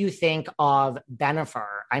 what do you think of Bennifer?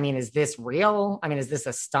 I mean, is this real? I mean, is this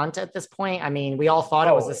a stunt at this point? I mean, we all thought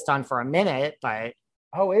it was a stunt for a minute, but.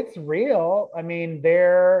 Oh, it's real. I mean,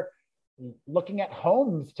 they're looking at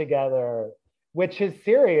homes together, which is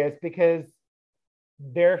serious because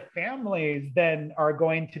their families then are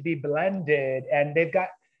going to be blended and they've got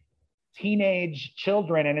teenage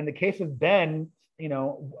children. And in the case of Ben,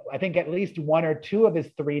 I think at least one or two of his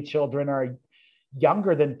three children are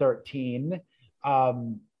younger than 13.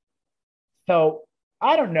 So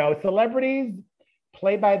I don't know. Celebrities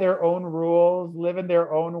play by their own rules, live in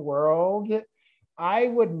their own world. I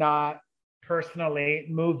would not personally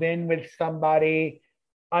move in with somebody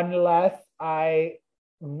unless I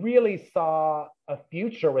really saw a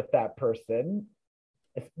future with that person.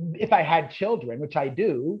 If I had children, which I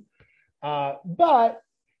do, but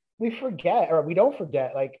we don't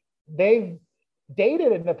forget, like they've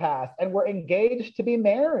dated in the past and were engaged to be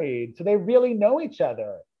married. So they really know each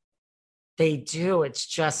other. They do. It's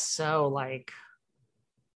just so like,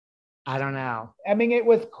 I don't know. I mean, it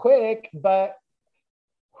was quick, but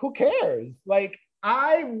who cares? Like,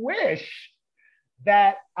 I wish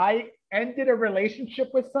that I ended a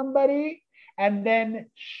relationship with somebody and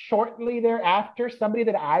then shortly thereafter, somebody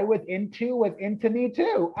that I was into me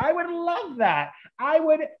too. I would love that. I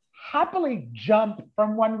would happily jump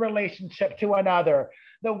from one relationship to another.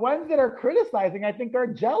 The ones that are criticizing, I think, are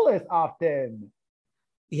jealous often.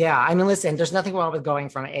 Yeah. I mean, listen, there's nothing wrong with going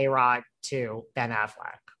from A-Rod to Ben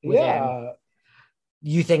Affleck. Yeah.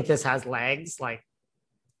 You think this has legs? Like,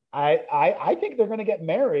 I think they're going to get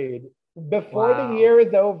married before the year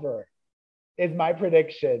is over, is my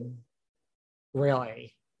prediction.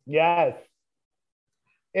 Really? Yes.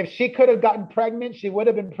 If she could have gotten pregnant, she would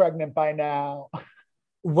have been pregnant by now.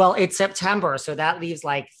 Well, it's September, so that leaves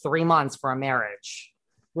like 3 months for a marriage.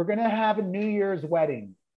 We're going to have a New Year's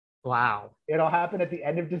wedding. Wow. It'll happen at the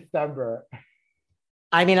end of December.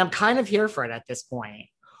 I mean, I'm kind of here for it at this point.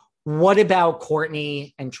 What about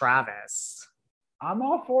Kourtney and Travis? I'm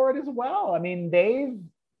all for it as well. I mean, they've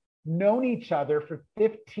known each other for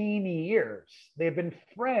 15 years. They've been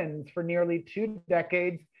friends for nearly 2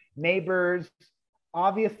 decades, neighbors.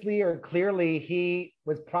 Obviously, or clearly, he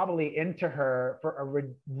was probably into her for a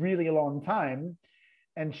really long time.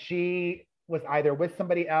 And she was either with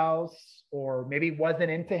somebody else or maybe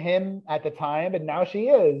wasn't into him at the time. And now she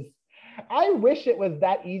is. I wish it was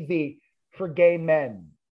that easy for gay men.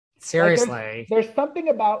 Seriously. Like there's something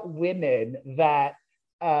about women that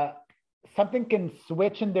something can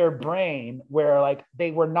switch in their brain where like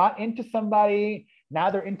they were not into somebody,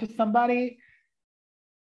 now they're into somebody.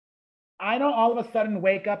 I don't all of a sudden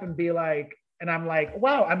wake up and be like, and I'm like,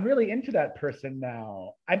 wow, I'm really into that person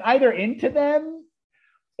now. I'm either into them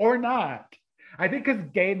or not. I think because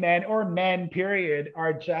gay men or men, period,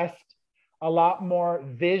 are just a lot more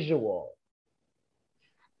visual.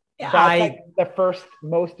 That's like the first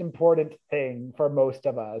most important thing for most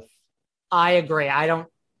of us. I agree.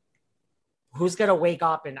 Who's going to wake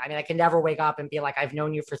up? And I mean, I can never wake up and be like, I've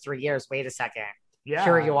known you for 3 years. Wait a second. Yeah.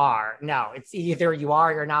 Here you are. No, it's either you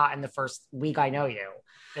are or not in the first week I know you.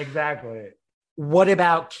 Exactly. What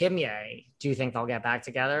about Kimye? Do you think they'll get back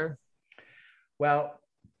together? Well,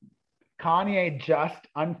 Kanye just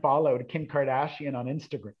unfollowed Kim Kardashian on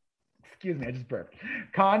Instagram. Excuse me, I just burped.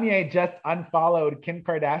 Kanye just unfollowed Kim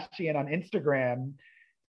Kardashian on Instagram.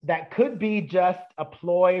 That could be just a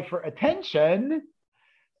ploy for attention.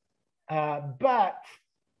 But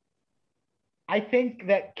I think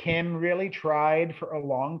that Kim really tried for a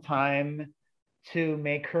long time to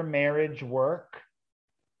make her marriage work.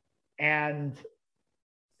 And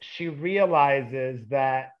she realizes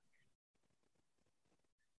that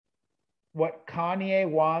what Kanye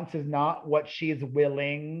wants is not what she's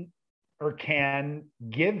willing or can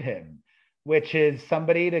give him, which is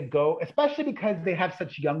somebody to go, especially because they have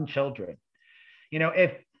such young children. You know,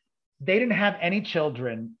 if they didn't have any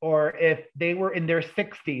children, or if they were in their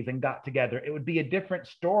 60s and got together, it would be a different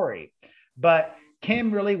story. But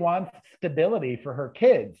Kim really wants stability for her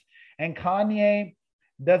kids. And Kanye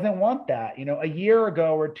doesn't want that. You know, a year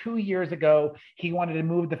ago or 2 years ago, he wanted to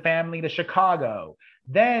move the family to Chicago.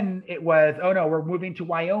 Then it was, oh no, we're moving to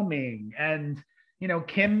Wyoming. And, you know,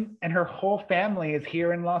 Kim and her whole family is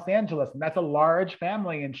here in Los Angeles. And that's a large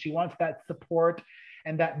family. And she wants that support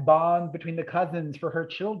and that bond between the cousins for her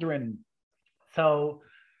children. So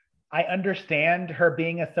I understand her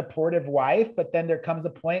being a supportive wife, but then there comes a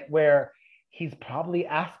point where he's probably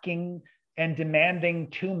asking and demanding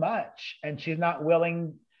too much, and she's not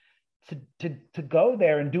willing to go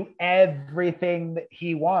there and do everything that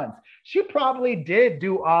he wants. She probably did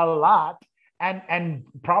do a lot and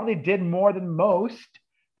probably did more than most,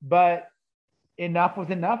 but enough was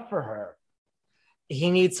enough for her.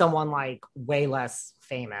 He needs someone like way less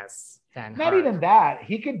famous than Not her. even that.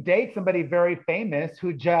 He could date somebody very famous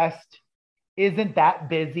who just isn't that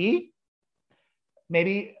busy.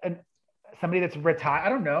 Maybe somebody that's retired. I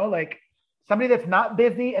don't know, like somebody that's not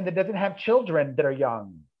busy and that doesn't have children that are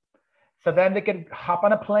young. So then they could hop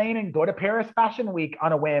on a plane and go to Paris Fashion Week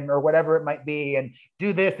on a whim or whatever it might be and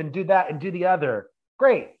do this and do that and do the other.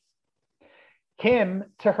 Great. Kim,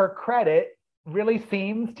 to her credit, really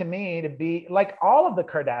seems to me to be like all of the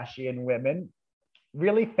Kardashian women,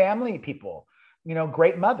 really family people,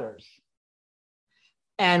 great mothers.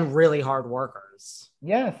 And really hard workers.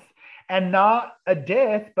 Yes. And not a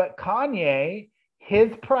diss, but Kanye,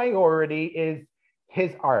 his priority is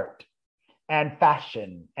his art and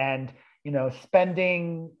fashion and,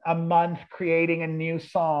 spending a month creating a new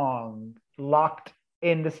song locked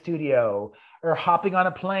in the studio or hopping on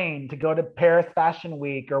a plane to go to Paris Fashion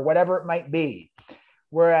Week or whatever it might be.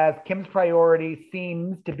 Whereas Kim's priority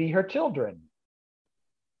seems to be her children.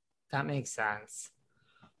 That makes sense.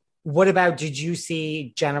 What about, did you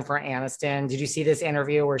see Jennifer Aniston? Did you see this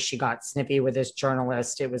interview where she got snippy with this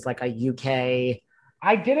journalist? It was like a UK.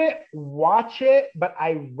 I didn't watch it, but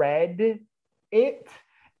I read it.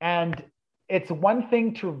 And it's one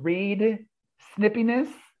thing to read snippiness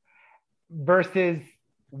versus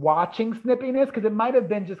watching snippiness, because it might have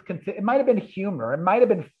been it might have been humor. It might have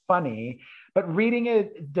been funny, but reading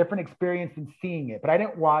it is a different experience than seeing it. But I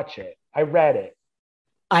didn't watch it. I read it.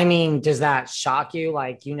 I mean, does that shock you?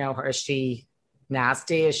 Like, her, is she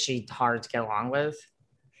nasty? Is she hard to get along with?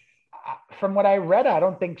 From what I read, I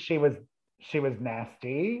don't think she was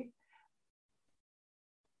nasty.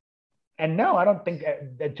 And no, I don't think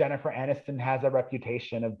that Jennifer Aniston has a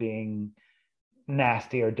reputation of being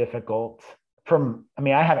nasty or difficult.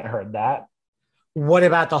 I haven't heard that. What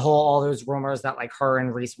about all those rumors that like her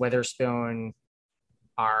and Reese Witherspoon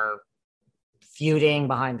are feuding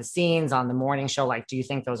behind the scenes on the morning show? Like, do you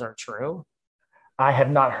think those are true? I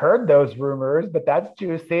have not heard those rumors, but that's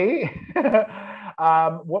juicy.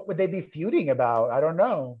 What would they be feuding about? I don't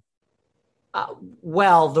know.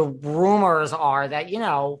 Well, the rumors are that,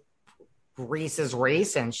 Reese is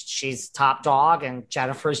Reese and she's top dog, and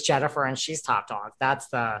Jennifer's Jennifer and she's top dog. That's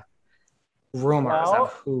the rumors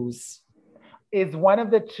of who's. Is one of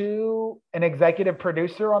the two an executive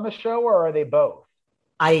producer on the show, or are they both?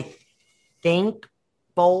 I think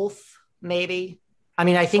both, maybe. I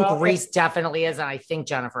mean, I think Reese definitely is, and I think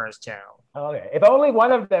Jennifer is too. Okay. If only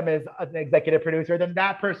one of them is an executive producer, then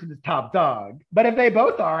that person is top dog. But if they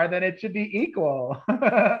both are, then it should be equal.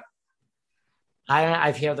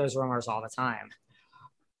 I hear those rumors all the time.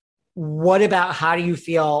 How do you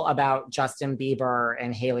feel about Justin Bieber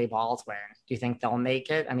and Hailey Baldwin? Do you think they'll make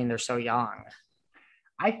it? I mean, they're so young.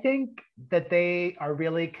 I think that they are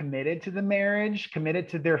really committed to the marriage, committed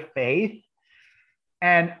to their faith.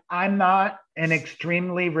 And I'm not an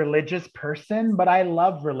extremely religious person, but I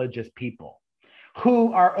love religious people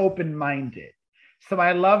who are open-minded. So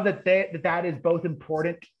I love that that is both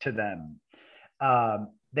important to them.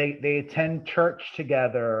 They attend church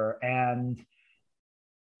together, and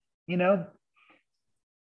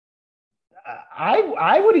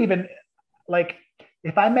I would even, like,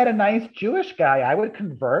 if I met a nice Jewish guy, I would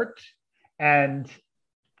convert and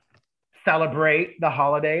celebrate the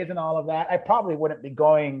holidays and all of that. I probably wouldn't be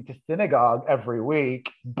going to synagogue every week,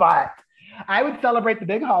 but I would celebrate the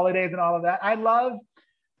big holidays and all of that. I love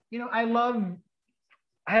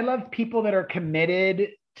people that are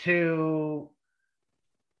committed to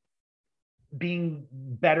being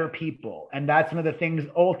better people. And that's one of the things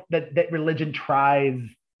that religion tries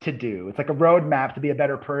to do. It's like a roadmap to be a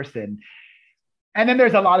better person. And then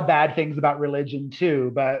there's a lot of bad things about religion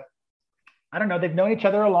too, but I don't know, they've known each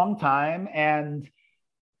other a long time, and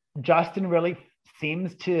Justin really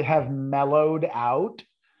seems to have mellowed out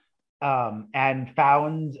and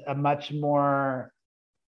found a much more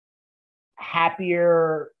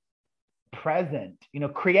happier present,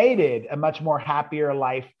 created a much more happier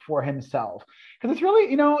life for himself. Because it's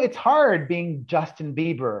really, it's hard being Justin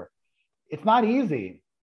Bieber. It's not easy.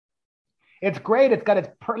 It's great. It's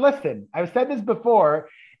got listen, I've said this before,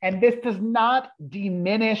 and this does not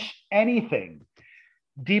diminish anything.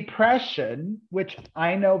 Depression, which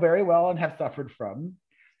I know very well and have suffered from,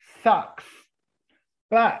 sucks.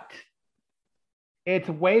 But it's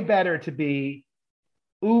way better to be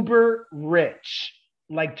uber rich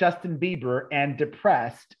like Justin Bieber and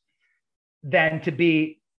depressed than to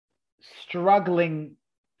be struggling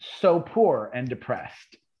so poor and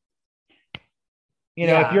depressed. You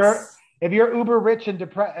know, Yes. if you're uber rich and,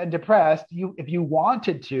 depressed, if you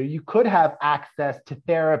wanted to, you could have access to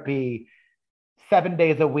therapy 7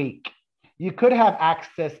 days a week. You could have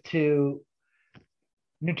access to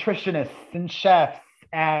nutritionists and chefs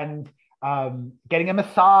and getting a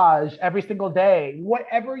massage every single day,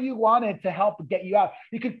 whatever you wanted to help get you out.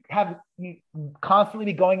 You could have you constantly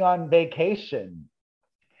be going on vacation.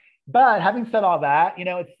 But having said all that, you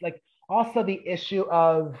know, it's like also the issue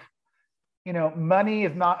of, you know, money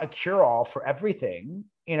is not a cure all for everything,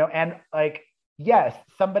 you know, and like, yes,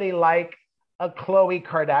 somebody like a Khloe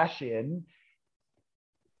Kardashian,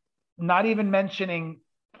 not even mentioning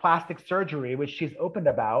plastic surgery, which she's opened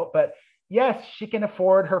about, but yes, she can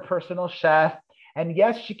afford her personal chef. And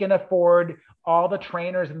yes, she can afford all the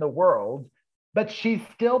trainers in the world, but she's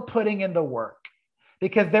still putting in the work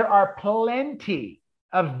because there are plenty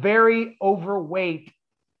of very overweight,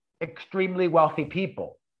 extremely wealthy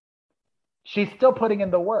people. She's still putting in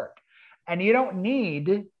the work. And you don't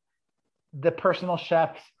need the personal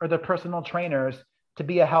chefs or the personal trainers to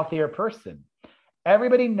be a healthier person.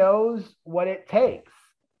 Everybody knows what it takes.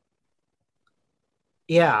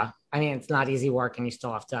 Yeah. I mean, it's not easy work and you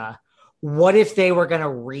still have to. What if they were going to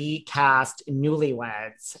recast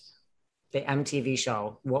Newlyweds, the MTV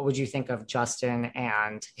show? What would you think of Justin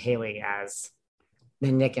and Hailey as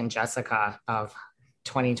the Nick and Jessica of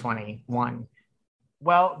 2021?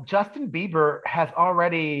 Well, Justin Bieber has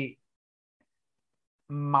already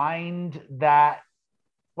mined that.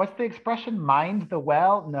 What's the expression? Mined the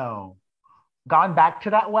well? No. Gone back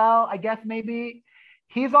to that well, I guess maybe.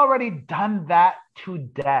 He's already done that to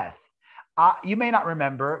death. You may not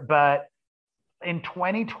remember, but in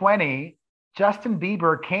 2020, Justin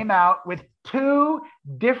Bieber came out with two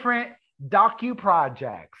different docu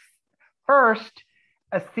projects. First,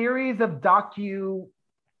 a series of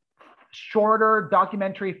shorter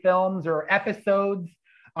documentary films or episodes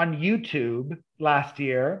on YouTube last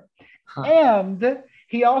year. Huh. And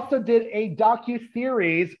he also did a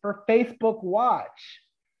docu-series for Facebook Watch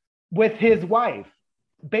with his wife,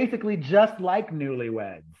 basically just like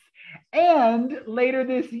Newlyweds. And later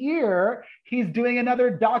this year, he's doing another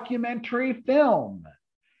documentary film.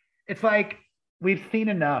 It's like, we've seen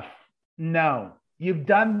enough. No, you've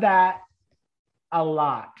done that a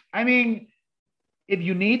lot. I mean, if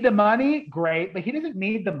you need the money, great, but he doesn't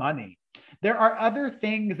need the money. There are other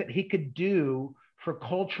things that he could do for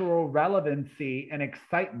cultural relevancy and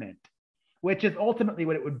excitement, which is ultimately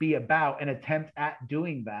what it would be about, an attempt at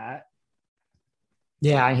doing that.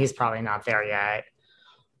 Yeah, and he's probably not there yet.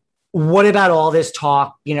 What about all this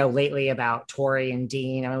talk, you know, lately about Tori and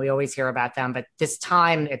Dean? I mean, we always hear about them, but this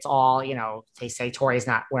time it's all, you know, they say Tori's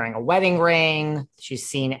not wearing a wedding ring. She's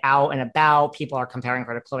seen out and about. People are comparing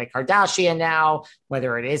her to Khloe Kardashian now,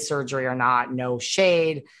 whether it is surgery or not, no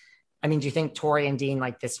shade. I mean, do you think Tori and Dean,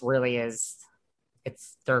 like, this really is,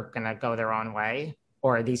 they're going to go their own way?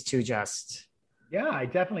 Or are these two just... Yeah, I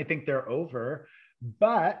definitely think they're over,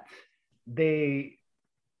 but they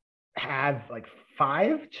have like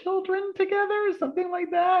 5 children together, something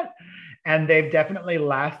like that. And they've definitely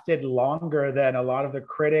lasted longer than a lot of the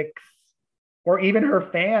critics or even her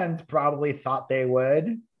fans probably thought they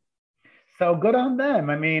would. So good on them.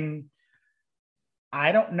 I mean,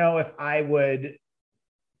 I don't know if I would.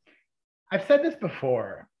 I've said this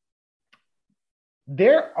before.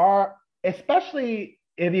 There are, especially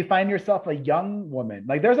if you find yourself a young woman,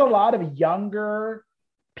 like there's a lot of younger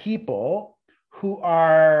people who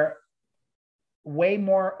are way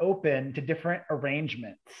more open to different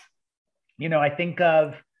arrangements. You know, I think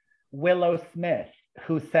of Willow Smith,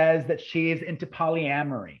 who says that she's into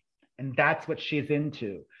polyamory and that's what she's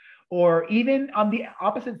into. Or even on the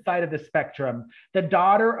opposite side of the spectrum, the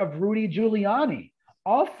daughter of Rudy Giuliani,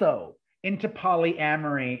 also into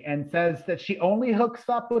polyamory and says that she only hooks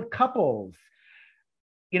up with couples.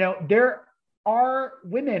 You know, there are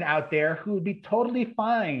women out there who would be totally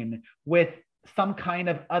fine with some kind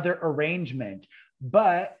of other arrangement,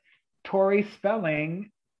 but Tori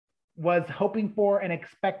Spelling was hoping for and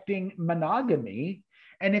expecting monogamy.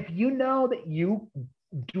 And if you know that you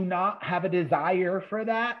do not have a desire for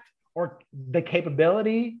that or the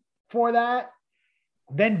capability for that,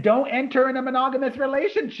 then don't enter in a monogamous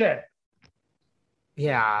relationship.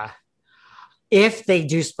 Yeah. If they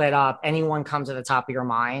do split up, anyone come to the top of your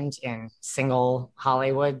mind in single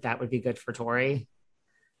Hollywood that would be good for Tori?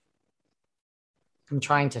 I'm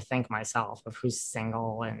trying to think myself of who's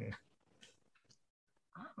single. And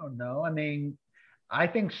I don't know. I mean, I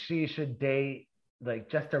think she should date like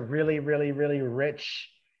just a really, really, really rich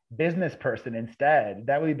business person instead.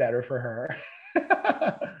 That would be better for her.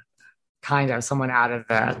 Kind of someone out of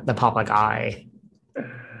the public eye.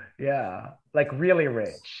 Yeah. like really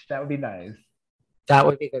rich. That would be nice. That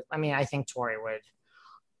would be good. I mean, I think Tori would.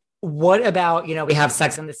 What about, we have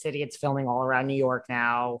Sex in the City. It's filming all around New York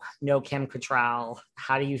now. No Kim Cattrall.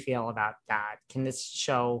 How do you feel about that? Can this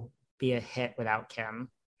show be a hit without Kim?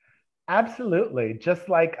 Absolutely. Just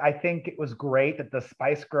like I think it was great that the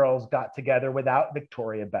Spice Girls got together without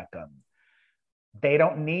Victoria Beckham. They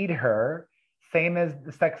don't need her. Same as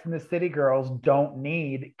the Sex and the City girls don't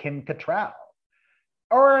need Kim Cattrall.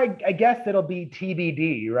 Or I guess it'll be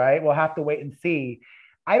TBD, right? We'll have to wait and see.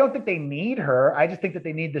 I don't think they need her. I just think that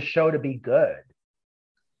they need the show to be good.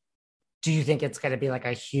 Do you think it's going to be like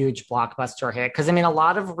a huge blockbuster hit? Because I mean, a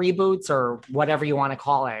lot of reboots or whatever you want to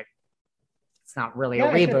call it, it's not really a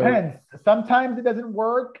reboot. It depends. Sometimes it doesn't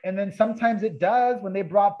work, and then sometimes it does. When they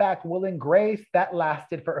brought back Will and Grace, that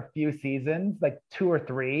lasted for a few seasons, like 2 or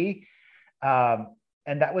 3. And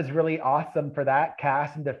that was really awesome for that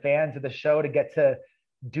cast and the fans of the show to get to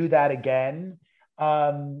do that again.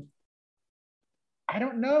 I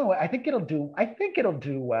don't know. I think it'll do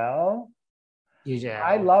well. You do.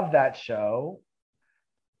 I love that show.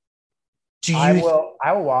 I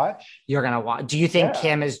will watch. You're gonna watch. Do you think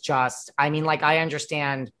Kim is just? I mean, like I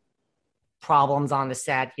understand problems on the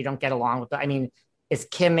set. You don't get along with it. I mean, is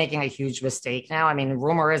Kim making a huge mistake now? I mean,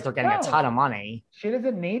 rumor is they're getting a ton of money. She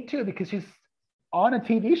doesn't need to because she's on a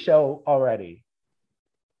TV show already.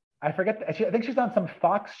 I forget. I think she's on some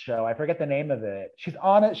Fox show. I forget the name of it. She's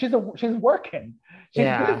on it. She's working. She's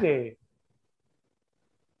busy.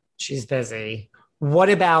 She's busy.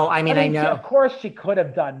 What about? I mean, I know. Of course, she could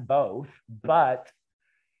have done both, but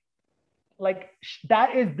like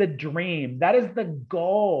that is the dream. That is the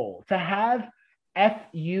goal, to have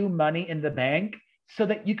FU money in the bank so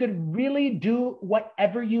that you could really do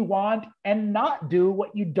whatever you want and not do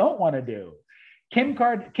what you don't want to do. Kim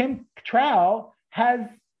Cattrall has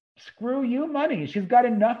screw you money. She's got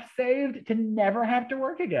enough saved to never have to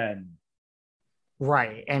work again.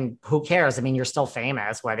 Right. And who cares? I mean, you're still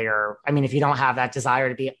famous, if you don't have that desire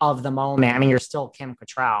to be of the moment, I mean, you're still Kim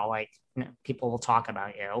Cattrall. Like, people will talk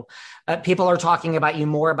about you. People are talking about you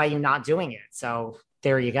more by you not doing it. So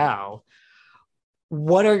there you go.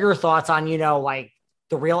 What are your thoughts on, like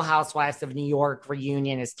the Real Housewives of New York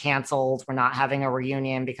reunion is canceled. We're not having a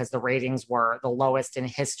reunion because the ratings were the lowest in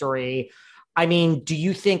history. I mean, do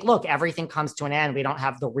you think, look, everything comes to an end. We don't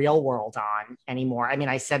have the Real World on anymore. I mean,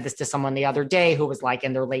 I said this to someone the other day who was like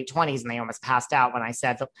in their late 20s and they almost passed out when I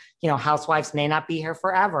said, housewives may not be here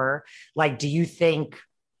forever. Like, do you think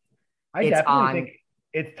I definitely think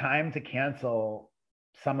it's time to cancel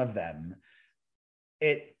some of them.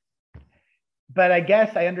 But I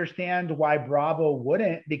guess I understand why Bravo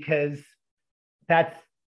wouldn't, because that's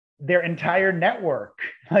their entire network.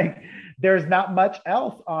 Like, there's not much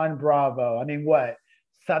else on Bravo. I mean, what?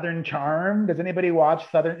 Southern Charm? Does anybody watch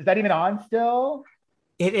Southern? Is that even on still?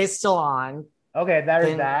 It is still on. Okay,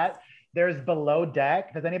 there's that. There's Below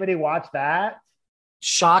Deck. Does anybody watch that?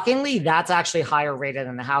 Shockingly, that's actually higher rated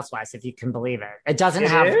than The Housewives, if you can believe it. It doesn't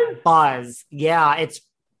have buzz. Yeah, it's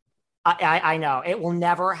I know it will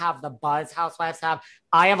never have the buzz Housewives have.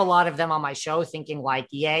 I have a lot of them on my show thinking like,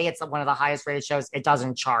 yay, it's one of the highest rated shows. It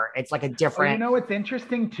doesn't chart. It's like a different. What's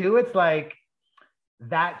interesting too? It's like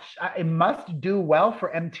that it must do well for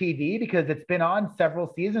MTV because it's been on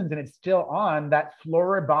several seasons and it's still on. That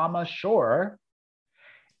Floribama Shore,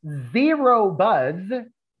 zero buzz,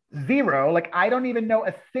 zero. Like, I don't even know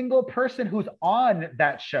a single person who's on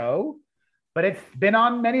that show, but it's been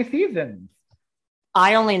on many seasons.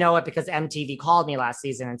 I only know it because MTV called me last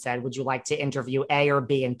season and said, would you like to interview A or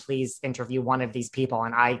B? And please interview one of these people.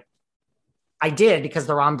 And I did, because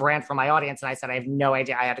they're on brand for my audience. And I said, I have no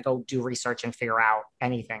idea. I had to go do research and figure out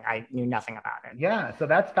anything. I knew nothing about it. Yeah. So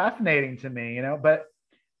that's fascinating to me, but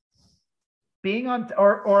being on,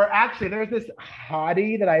 or actually there's this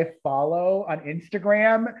hottie that I follow on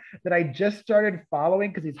Instagram that I just started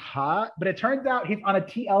following because he's hot, but it turns out he's on a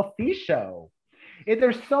TLC show.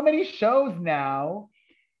 There's so many shows now,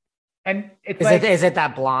 and is it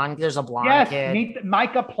that blonde? There's a blonde kid. Meet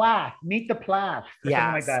Micah Plath. Meet the Plath. Yeah,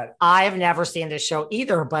 something like that. I've never seen this show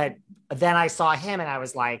either, but then I saw him and I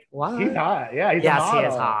was like, "What? He's hot. Yeah, he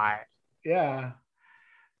is hot. Yeah.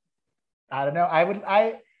 I don't know.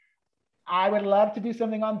 I would love to do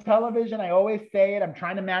something on television. I always say it. I'm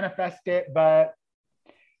trying to manifest it, but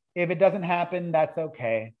if it doesn't happen, that's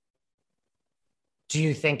okay. Do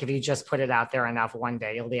you think if you just put it out there enough, one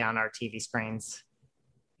day you'll be on our TV screens?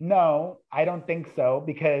 No, I don't think so,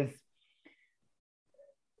 because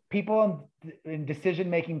people in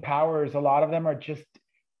decision-making powers, a lot of them are just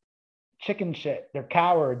chicken shit. They're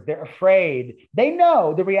cowards. They're afraid. They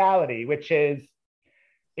know the reality, which is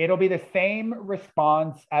it'll be the same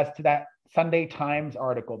response as to that Sunday Times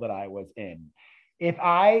article that I was in. If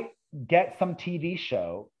I get some TV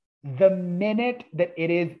show, the minute that it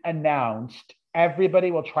is announced,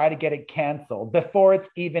 everybody will try to get it canceled before it's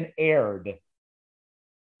even aired.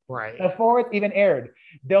 Right. Before it's even aired,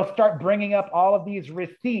 they'll start bringing up all of these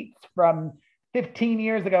receipts from 15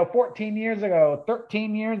 years ago, 14 years ago,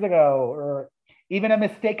 13 years ago, or even a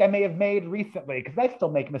mistake I may have made recently, because I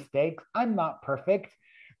still make mistakes. I'm not perfect.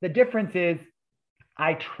 The difference is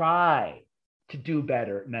I try to do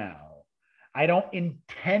better now. I don't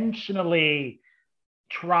intentionally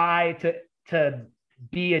try to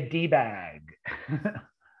be a D-bag.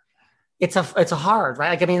 It's a hard, right?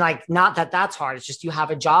 Like, I mean, like, not that that's hard. It's just you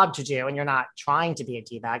have a job to do and you're not trying to be a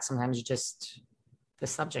D-bag. Sometimes you just, the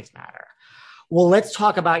subjects matter. Well, let's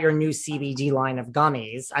talk about your new CBD line of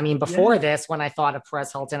gummies. I mean, before this, when I thought of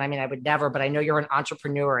Perez Hilton, I mean, I would never, but I know you're an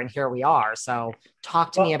entrepreneur and here we are. So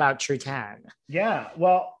talk to me about True 10. Yeah,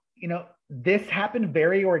 well, this happened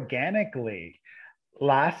very organically.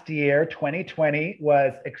 Last year, 2020,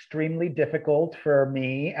 was extremely difficult for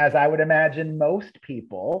me, as I would imagine most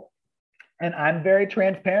people. And I'm very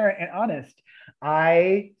transparent and honest.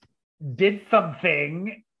 I did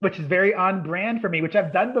something which is very on brand for me, which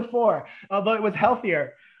I've done before, although it was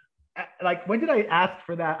healthier. Like, when did I ask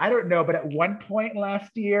for that? I don't know. But at one point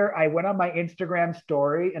last year, I went on my Instagram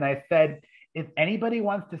story and I said, if anybody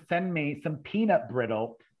wants to send me some peanut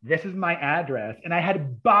brittle, this is my address. And I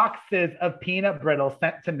had boxes of peanut brittle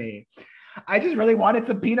sent to me. I just really wanted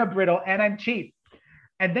some peanut brittle, and I'm cheap.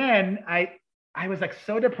 And then I was like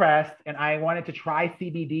so depressed, and I wanted to try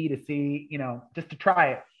CBD to see, just to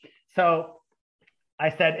try it. So I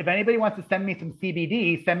said, if anybody wants to send me some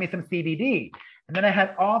CBD, send me some CBD. And then I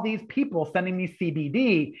had all these people sending me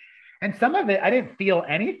CBD, and some of it, I didn't feel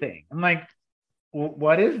anything. I'm like,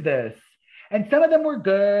 what is this? And some of them were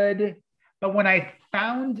good. But when I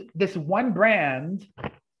found this one brand,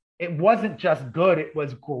 it wasn't just good, it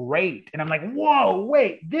was great. And I'm like, whoa,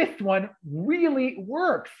 wait, this one really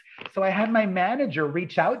works. So I had my manager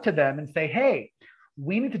reach out to them and say, hey,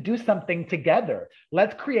 we need to do something together.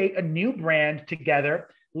 Let's create a new brand together.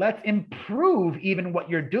 Let's improve even what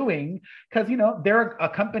you're doing. Because, they're a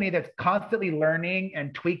company that's constantly learning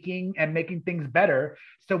and tweaking and making things better.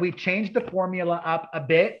 So we changed the formula up a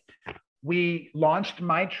bit. We launched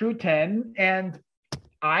My True 10, and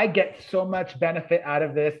I get so much benefit out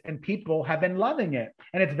of this, and people have been loving it.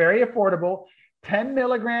 And it's very affordable, 10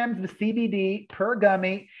 milligrams of CBD per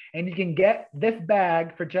gummy, and you can get this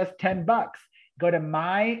bag for just $10. Go to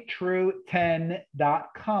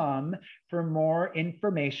mytrue10.com for more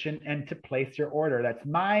information and to place your order. That's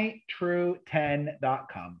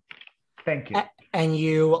mytrue10.com. Thank you. And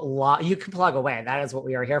you can plug away. That is what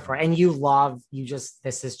we are here for. And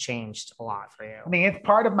this has changed a lot for you. I mean, it's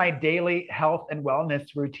part of my daily health and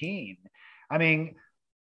wellness routine. I mean,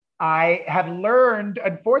 I have learned,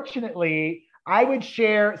 unfortunately, I would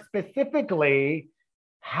share specifically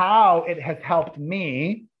how it has helped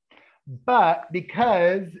me, but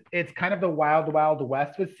because it's kind of the wild, wild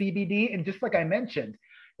west with CBD. And just like I mentioned,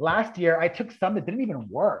 last year, I took some that didn't even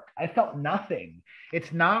work. I felt nothing.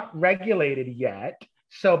 It's not regulated yet.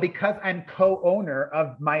 So because I'm co-owner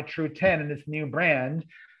of My True 10 and this new brand,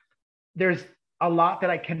 there's a lot that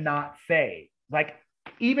I cannot say. Like,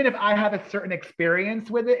 even if I have a certain experience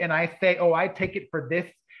with it and I say, oh, I take it for this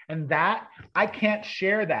and that, I can't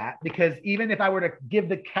share that, because even if I were to give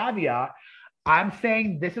the caveat, I'm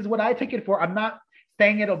saying this is what I take it for. I'm not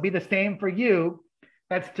saying it'll be the same for you.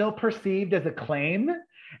 That's still perceived as a claim.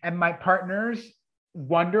 And my partners,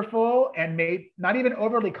 wonderful, and not even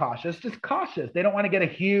overly cautious, just cautious. They don't want to get a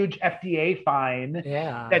huge FDA fine.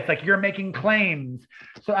 Yeah. That's like, you're making claims.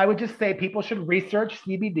 So I would just say people should research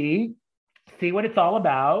CBD, see what it's all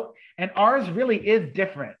about. And ours really is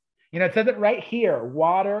different. It says it right here,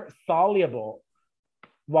 water soluble.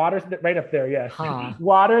 Water's right up there, yes. Huh.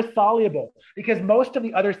 Water soluble, because most of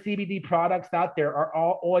the other CBD products out there are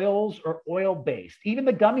all oils or oil-based. Even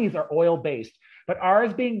the gummies are oil-based. But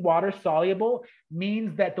ours being water soluble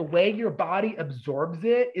means that the way your body absorbs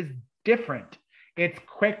it is different. It's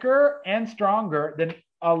quicker and stronger than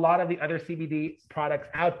a lot of the other CBD products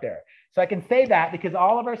out there. So I can say that because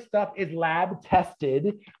all of our stuff is lab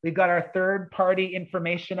tested. We've got our third-party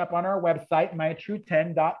information up on our website,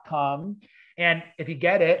 mytrue10.com. And if you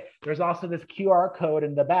get it, there's also this QR code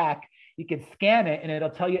in the back. You can scan it and it'll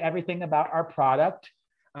tell you everything about our product.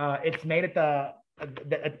 It's made at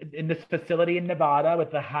in this facility in Nevada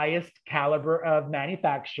with the highest caliber of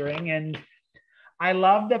manufacturing. And I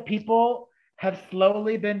love that people have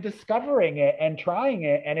slowly been discovering it and trying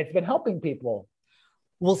it, and it's been helping people.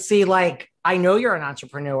 We'll see, like, I know you're an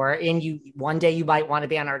entrepreneur and one day you might want to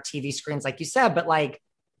be on our TV screens, like you said, but like,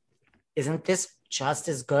 isn't this just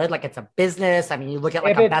as good? Like, it's a business. I mean, you look at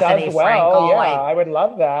like If a it Bethany does Frankel, well, yeah, like, I would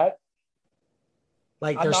love that.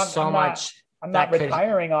 there's so much. I'm not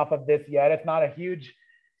retiring off of this yet. It's not a huge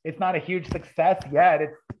success yet.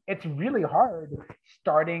 It's really hard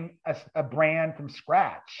starting a brand from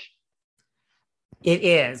scratch. It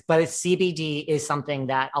is, but CBD is something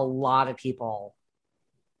that a lot of people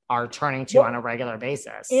are turning to on a regular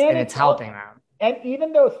basis, and it's helping them. And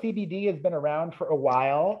even though CBD has been around for a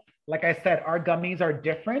while, like I said, our gummies are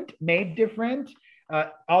different, made different.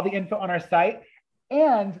 All the info on our site,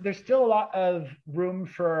 and there's still a lot of room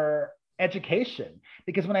for education,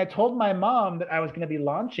 because when I told my mom that I was going to be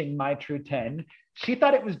launching My True 10, she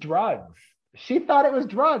thought it was drugs.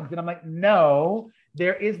 And I'm like, no,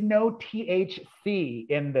 there is no THC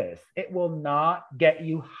in this. It will not get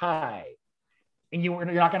you high. And you're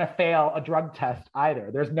not going to fail a drug test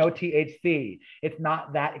either. There's no THC. It's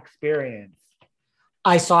not that experience.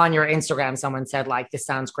 I saw on your Instagram, someone said, like, this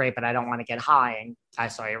sounds great, but I don't want to get high. And I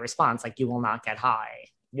saw your response, like, you will not get high.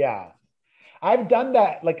 Yeah. I've done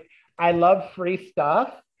that. Like, I love free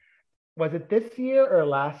stuff. Was it this year or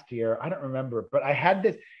last year? I don't remember, but I had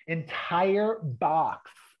this entire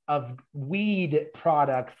box of weed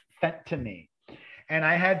products sent to me. And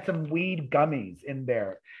I had some weed gummies in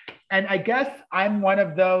there. And I guess I'm one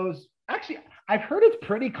of those, actually, I've heard it's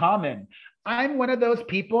pretty common. I'm one of those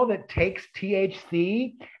people that takes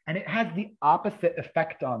THC and it has the opposite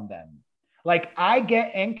effect on them. Like, I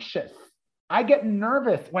get anxious. I get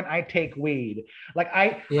nervous when I take weed. Like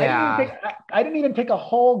I didn't even take a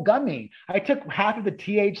whole gummy. I took half of the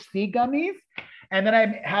THC gummies, and then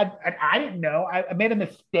I didn't know. I made a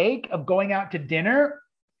mistake of going out to dinner.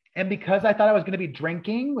 And because I thought I was going to be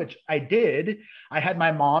drinking, which I did, I had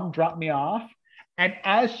my mom drop me off. And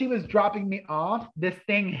as she was dropping me off, this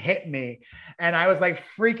thing hit me. And I was like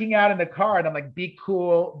freaking out in the car. And I'm like, be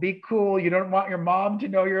cool, be cool. You don't want your mom to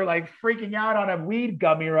know you're like freaking out on a weed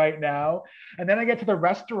gummy right now. And then I get to the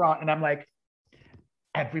restaurant and I'm like,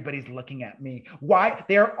 everybody's looking at me. Why?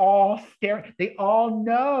 They're all staring. They all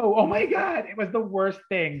know. Oh my God, it was the worst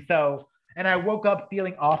thing. So, and I woke up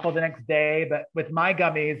feeling awful the next day. But with my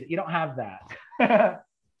gummies, you don't have that.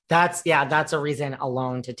 That's a reason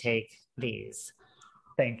alone to take these.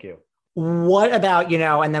 Thank you. What about,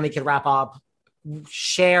 and then we could wrap up,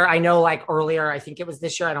 share, I know like earlier, I think it was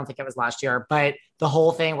this year, I don't think it was last year, but the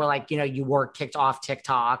whole thing where like, you were kicked off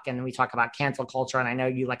TikTok and we talk about cancel culture. And I know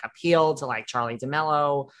you like appealed to like Charli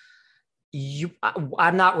D'Amelio.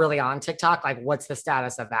 I'm not really on TikTok. Like, what's the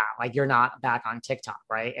status of that? Like, you're not back on TikTok,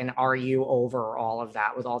 right? And are you over all of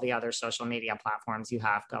that with all the other social media platforms you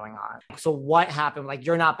have going on? So what happened? Like,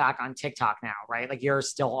 you're not back on TikTok now, right? Like, you're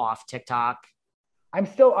still off TikTok. I'm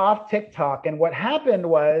still off TikTok. And what happened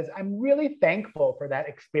was, I'm really thankful for that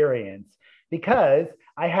experience because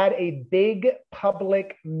I had a big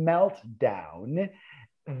public meltdown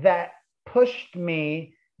that pushed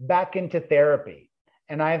me back into therapy.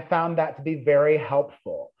 And I have found that to be very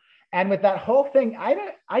helpful. And with that whole thing,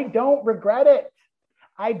 I don't regret it.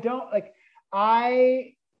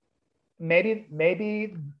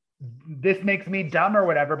 Maybe this makes me dumb or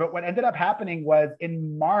whatever, but what ended up happening was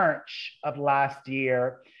in March of last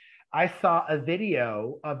year, I saw a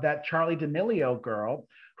video of that Charli D'Amelio girl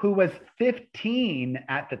who was 15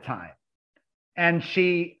 at the time. And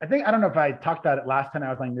I don't know if I talked about it last time I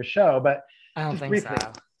was on your show, but I don't think briefly,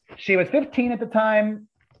 so. She was 15 at the time.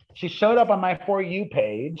 She showed up on my For You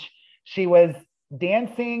page. She was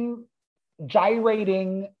dancing,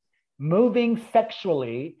 gyrating, moving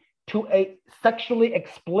sexually to a sexually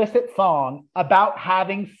explicit song about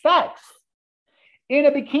having sex in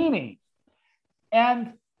a bikini.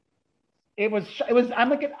 And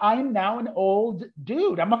I'm now an old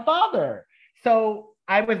dude. I'm a father. So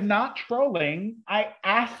I was not trolling. I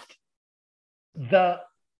asked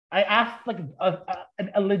like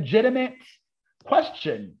a legitimate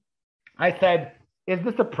question. I said, is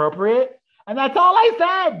this appropriate? And that's all I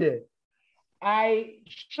said. I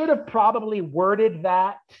should have probably worded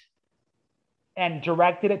that and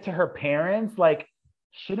directed it to her parents. Like,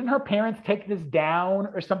 shouldn't her parents take this down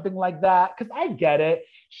or something like that? Because I get it.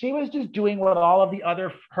 She was just doing what all of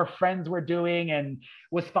her friends were doing and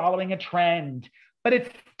was following a trend. But it's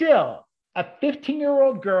still a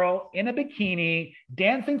 15-year-old girl in a bikini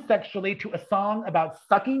dancing sexually to a song about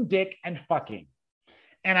sucking dick and fucking.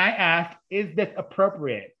 And I asked, is this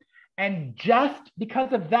appropriate? And just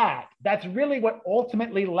because of that, that's really what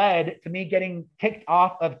ultimately led to me getting kicked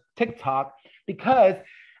off of TikTok, because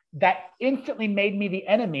that instantly made me the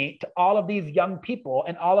enemy to all of these young people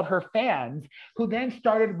and all of her fans, who then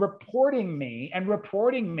started reporting me and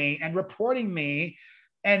reporting me and reporting me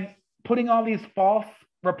and putting all these false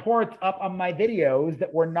reports up on my videos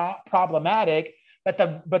that were not problematic. But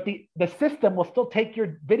the system will still take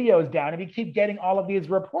your videos down if you keep getting all of these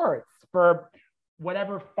reports for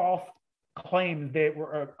whatever false claims they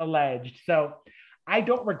were alleged. So I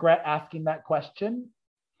don't regret asking that question.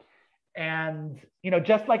 And,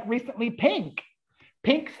 just like recently, Pink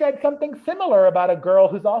said something similar about a girl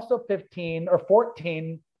who's also 15 or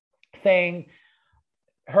 14, saying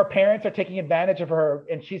her parents are taking advantage of her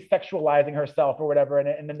and she's sexualizing herself or whatever.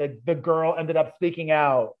 And then the girl ended up speaking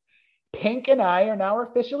out. Pink and I are now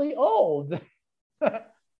officially old.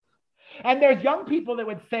 And there's young people that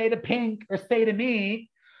would say to Pink or say to me,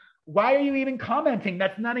 why are you even commenting?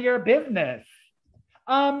 That's none of your business.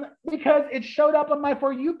 Because it showed up on my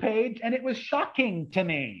For You page and it was shocking to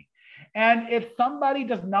me. And if somebody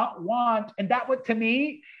does not want, and that would, to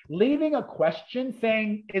me, leaving a question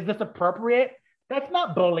saying, is this appropriate? That's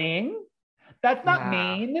not bullying. That's not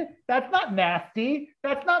mean. That's not nasty.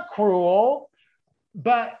 That's not cruel.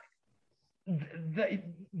 But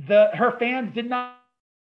her fans did not.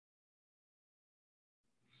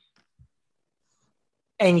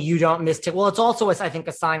 And you don't miss it. Well, it's also, I think,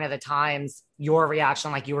 a sign of the times, your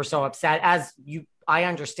reaction, like you were so upset, I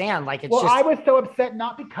understand. Like, it's I was so upset,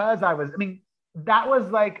 not because that was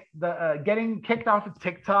like the getting kicked off of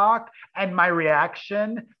TikTok. And my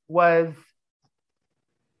reaction was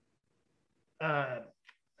a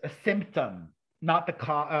symptom, not the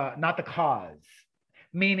cause.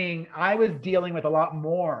 Meaning I was dealing with a lot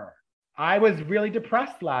more. I was really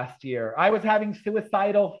depressed last year. I was having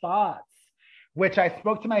suicidal thoughts, which I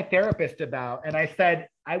spoke to my therapist about. And I said,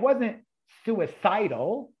 I wasn't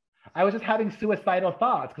suicidal. I was just having suicidal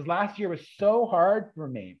thoughts because last year was so hard for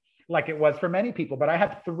me, like it was for many people. But I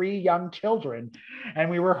have 3 young children and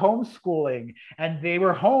we were homeschooling and they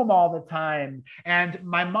were home all the time. And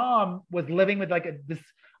my mom was living with this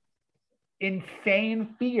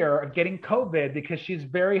insane fear of getting COVID because she's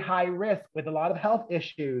very high risk with a lot of health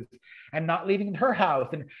issues and not leaving in her house.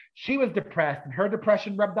 And she was depressed and her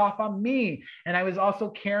depression rubbed off on me. And I was also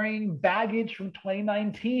carrying baggage from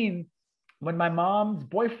 2019 when my mom's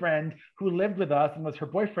boyfriend, who lived with us and was her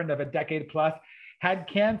boyfriend of a decade plus, had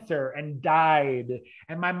cancer and died.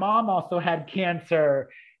 And my mom also had cancer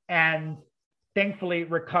and thankfully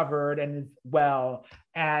recovered and is well.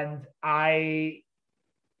 And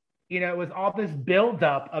it was all this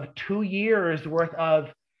buildup of 2 years worth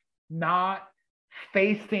of not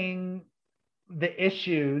facing the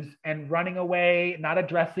issues and running away, not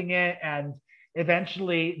addressing it. And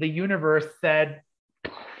eventually the universe said,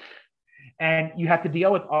 and you have to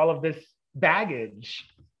deal with all of this baggage.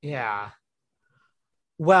 Yeah.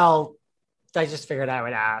 Well, I just figured I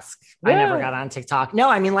would ask. Yeah. I never got on TikTok.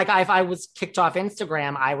 No, if I was kicked off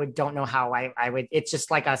Instagram, don't know how I would. It's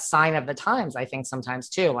just like a sign of the times, I think sometimes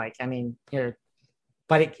too. A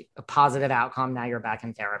positive outcome. Now you're back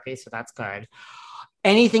in therapy. So that's good.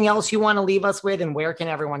 Anything else you want to leave us with? And where can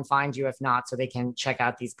everyone find you if not, so they can check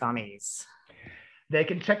out these gummies? They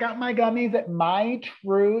can check out my gummies at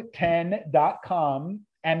mytrue10.com.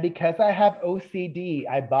 And because I have OCD,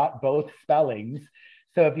 I bought both spellings.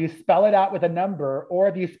 So if you spell it out with a number or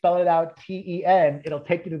if you spell it out TEN, it'll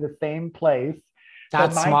take you to the same place.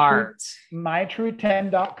 That's smart.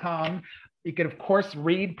 mytrue10.com. You can, of course,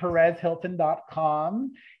 read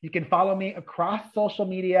PerezHilton.com. You can follow me across social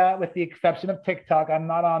media with the exception of TikTok. I'm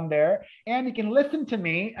not on there. And you can listen to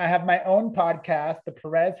me. I have my own podcast, the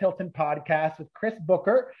Perez Hilton Podcast with Chris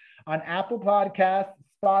Booker on Apple Podcasts,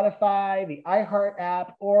 Spotify, the iHeart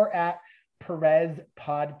app, or at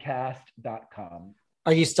PerezPodcast.com.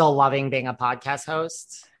 Are you still loving being a podcast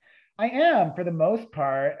host? I am, for the most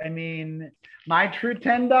part.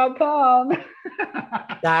 mytrue10.com.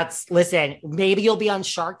 Listen, maybe you'll be on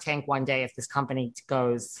Shark Tank one day if this company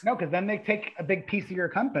goes. No, because then they take a big piece of your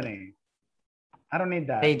company. I don't need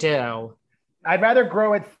that. They do. I'd rather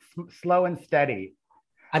grow it slow and steady.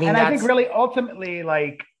 I think really ultimately,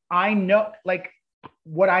 I know,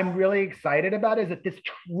 what I'm really excited about is that this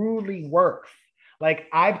truly works.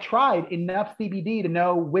 I've tried enough CBD to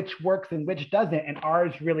know which works and which doesn't, and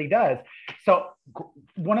ours really does. So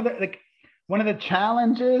one of the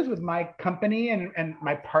challenges with my company and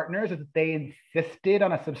my partners is that they insisted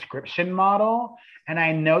on a subscription model. And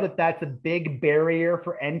I know that that's a big barrier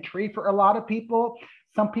for entry for a lot of people.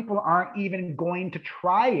 Some people aren't even going to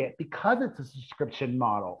try it because it's a subscription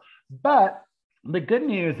model. But the good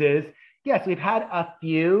news is Yes, we've had a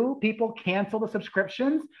few people cancel the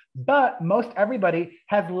subscriptions, but most everybody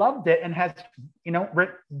has loved it and has,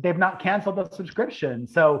 they've not canceled the subscription.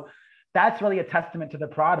 So that's really a testament to the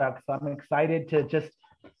product. So I'm excited to just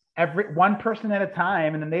every one person at a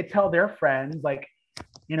time. And then they tell their friends, like,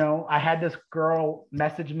 I had this girl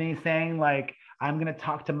message me saying, like, I'm going to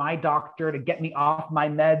talk to my doctor to get me off my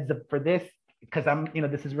meds for this because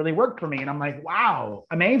this has really worked for me. And I'm like, wow,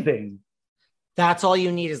 amazing. That's all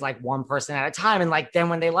you need is like one person at a time. And like, then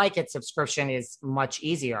when they like it, subscription is much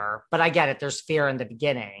easier, but I get it. There's fear in the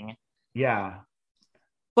beginning. Yeah.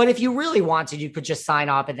 But if you really wanted, you could just sign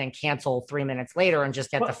up and then cancel 3 minutes later and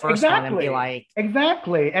just get the first one and be like.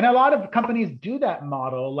 Exactly. And a lot of companies do that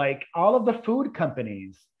model, like all of the food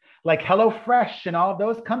companies, like HelloFresh and all of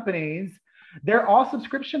those companies, they're all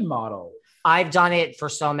subscription models. I've done it for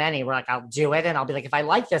so many where like I'll do it and I'll be like, if I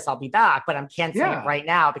like this, I'll be back, but I'm canceling it right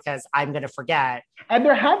now because I'm going to forget. And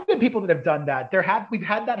there have been people that have done that. We've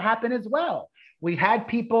had that happen as well. We had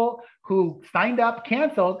people who signed up,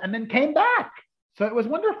 canceled, and then came back. So it was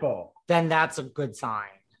wonderful. Then that's a good sign.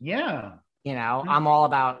 Yeah. I'm all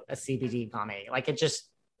about a CBD gummy. Like it's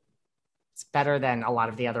better than a lot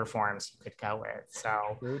of the other forms you could go with.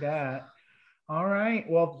 So true that. All right.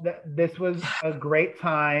 Well, this was a great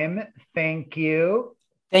time. Thank you.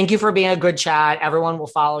 Thank you for being a good chat. Everyone will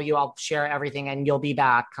follow you. I'll share everything and you'll be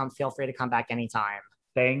back. Feel free to come back anytime.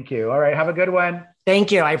 Thank you. All right. Have a good one.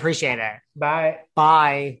 Thank you. I appreciate it. Bye.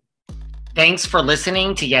 Bye. Thanks for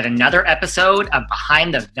listening to yet another episode of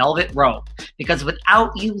Behind the Velvet Rope. Because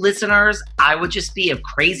without you listeners, I would just be a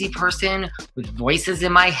crazy person with voices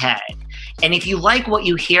in my head. And if you like what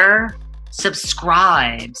you hear,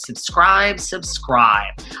 subscribe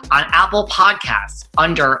on Apple Podcasts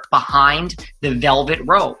under Behind the Velvet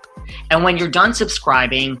Rope. And when you're done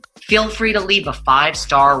subscribing, feel free to leave a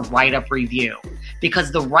 5-star write-up review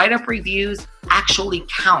because the write-up reviews actually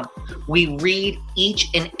count. We read each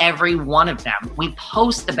and every one of them. We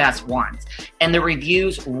post the best ones, and the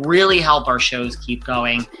reviews really help our shows keep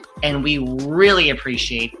going. And we really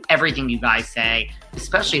appreciate everything you guys say,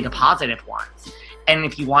 especially the positive ones. And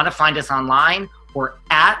if you want to find us online, we're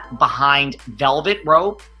at Behind Velvet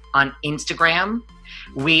Rope on Instagram.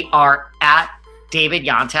 We are at David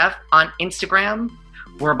Yontef on Instagram.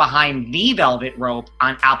 We're Behind the Velvet Rope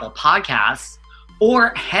on Apple Podcasts. Or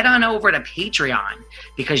head on over to Patreon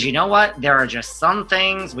because you know what? There are just some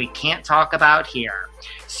things we can't talk about here.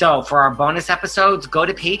 So for our bonus episodes, go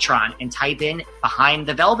to Patreon and type in Behind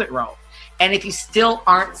the Velvet Rope. And if you still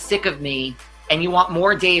aren't sick of me, and you want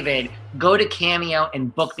more David, go to Cameo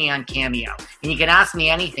and book me on Cameo. And you can ask me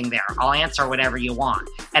anything there. I'll answer whatever you want.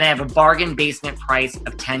 And I have a bargain basement price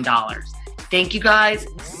of $10. Thank you guys.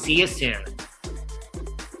 See you soon.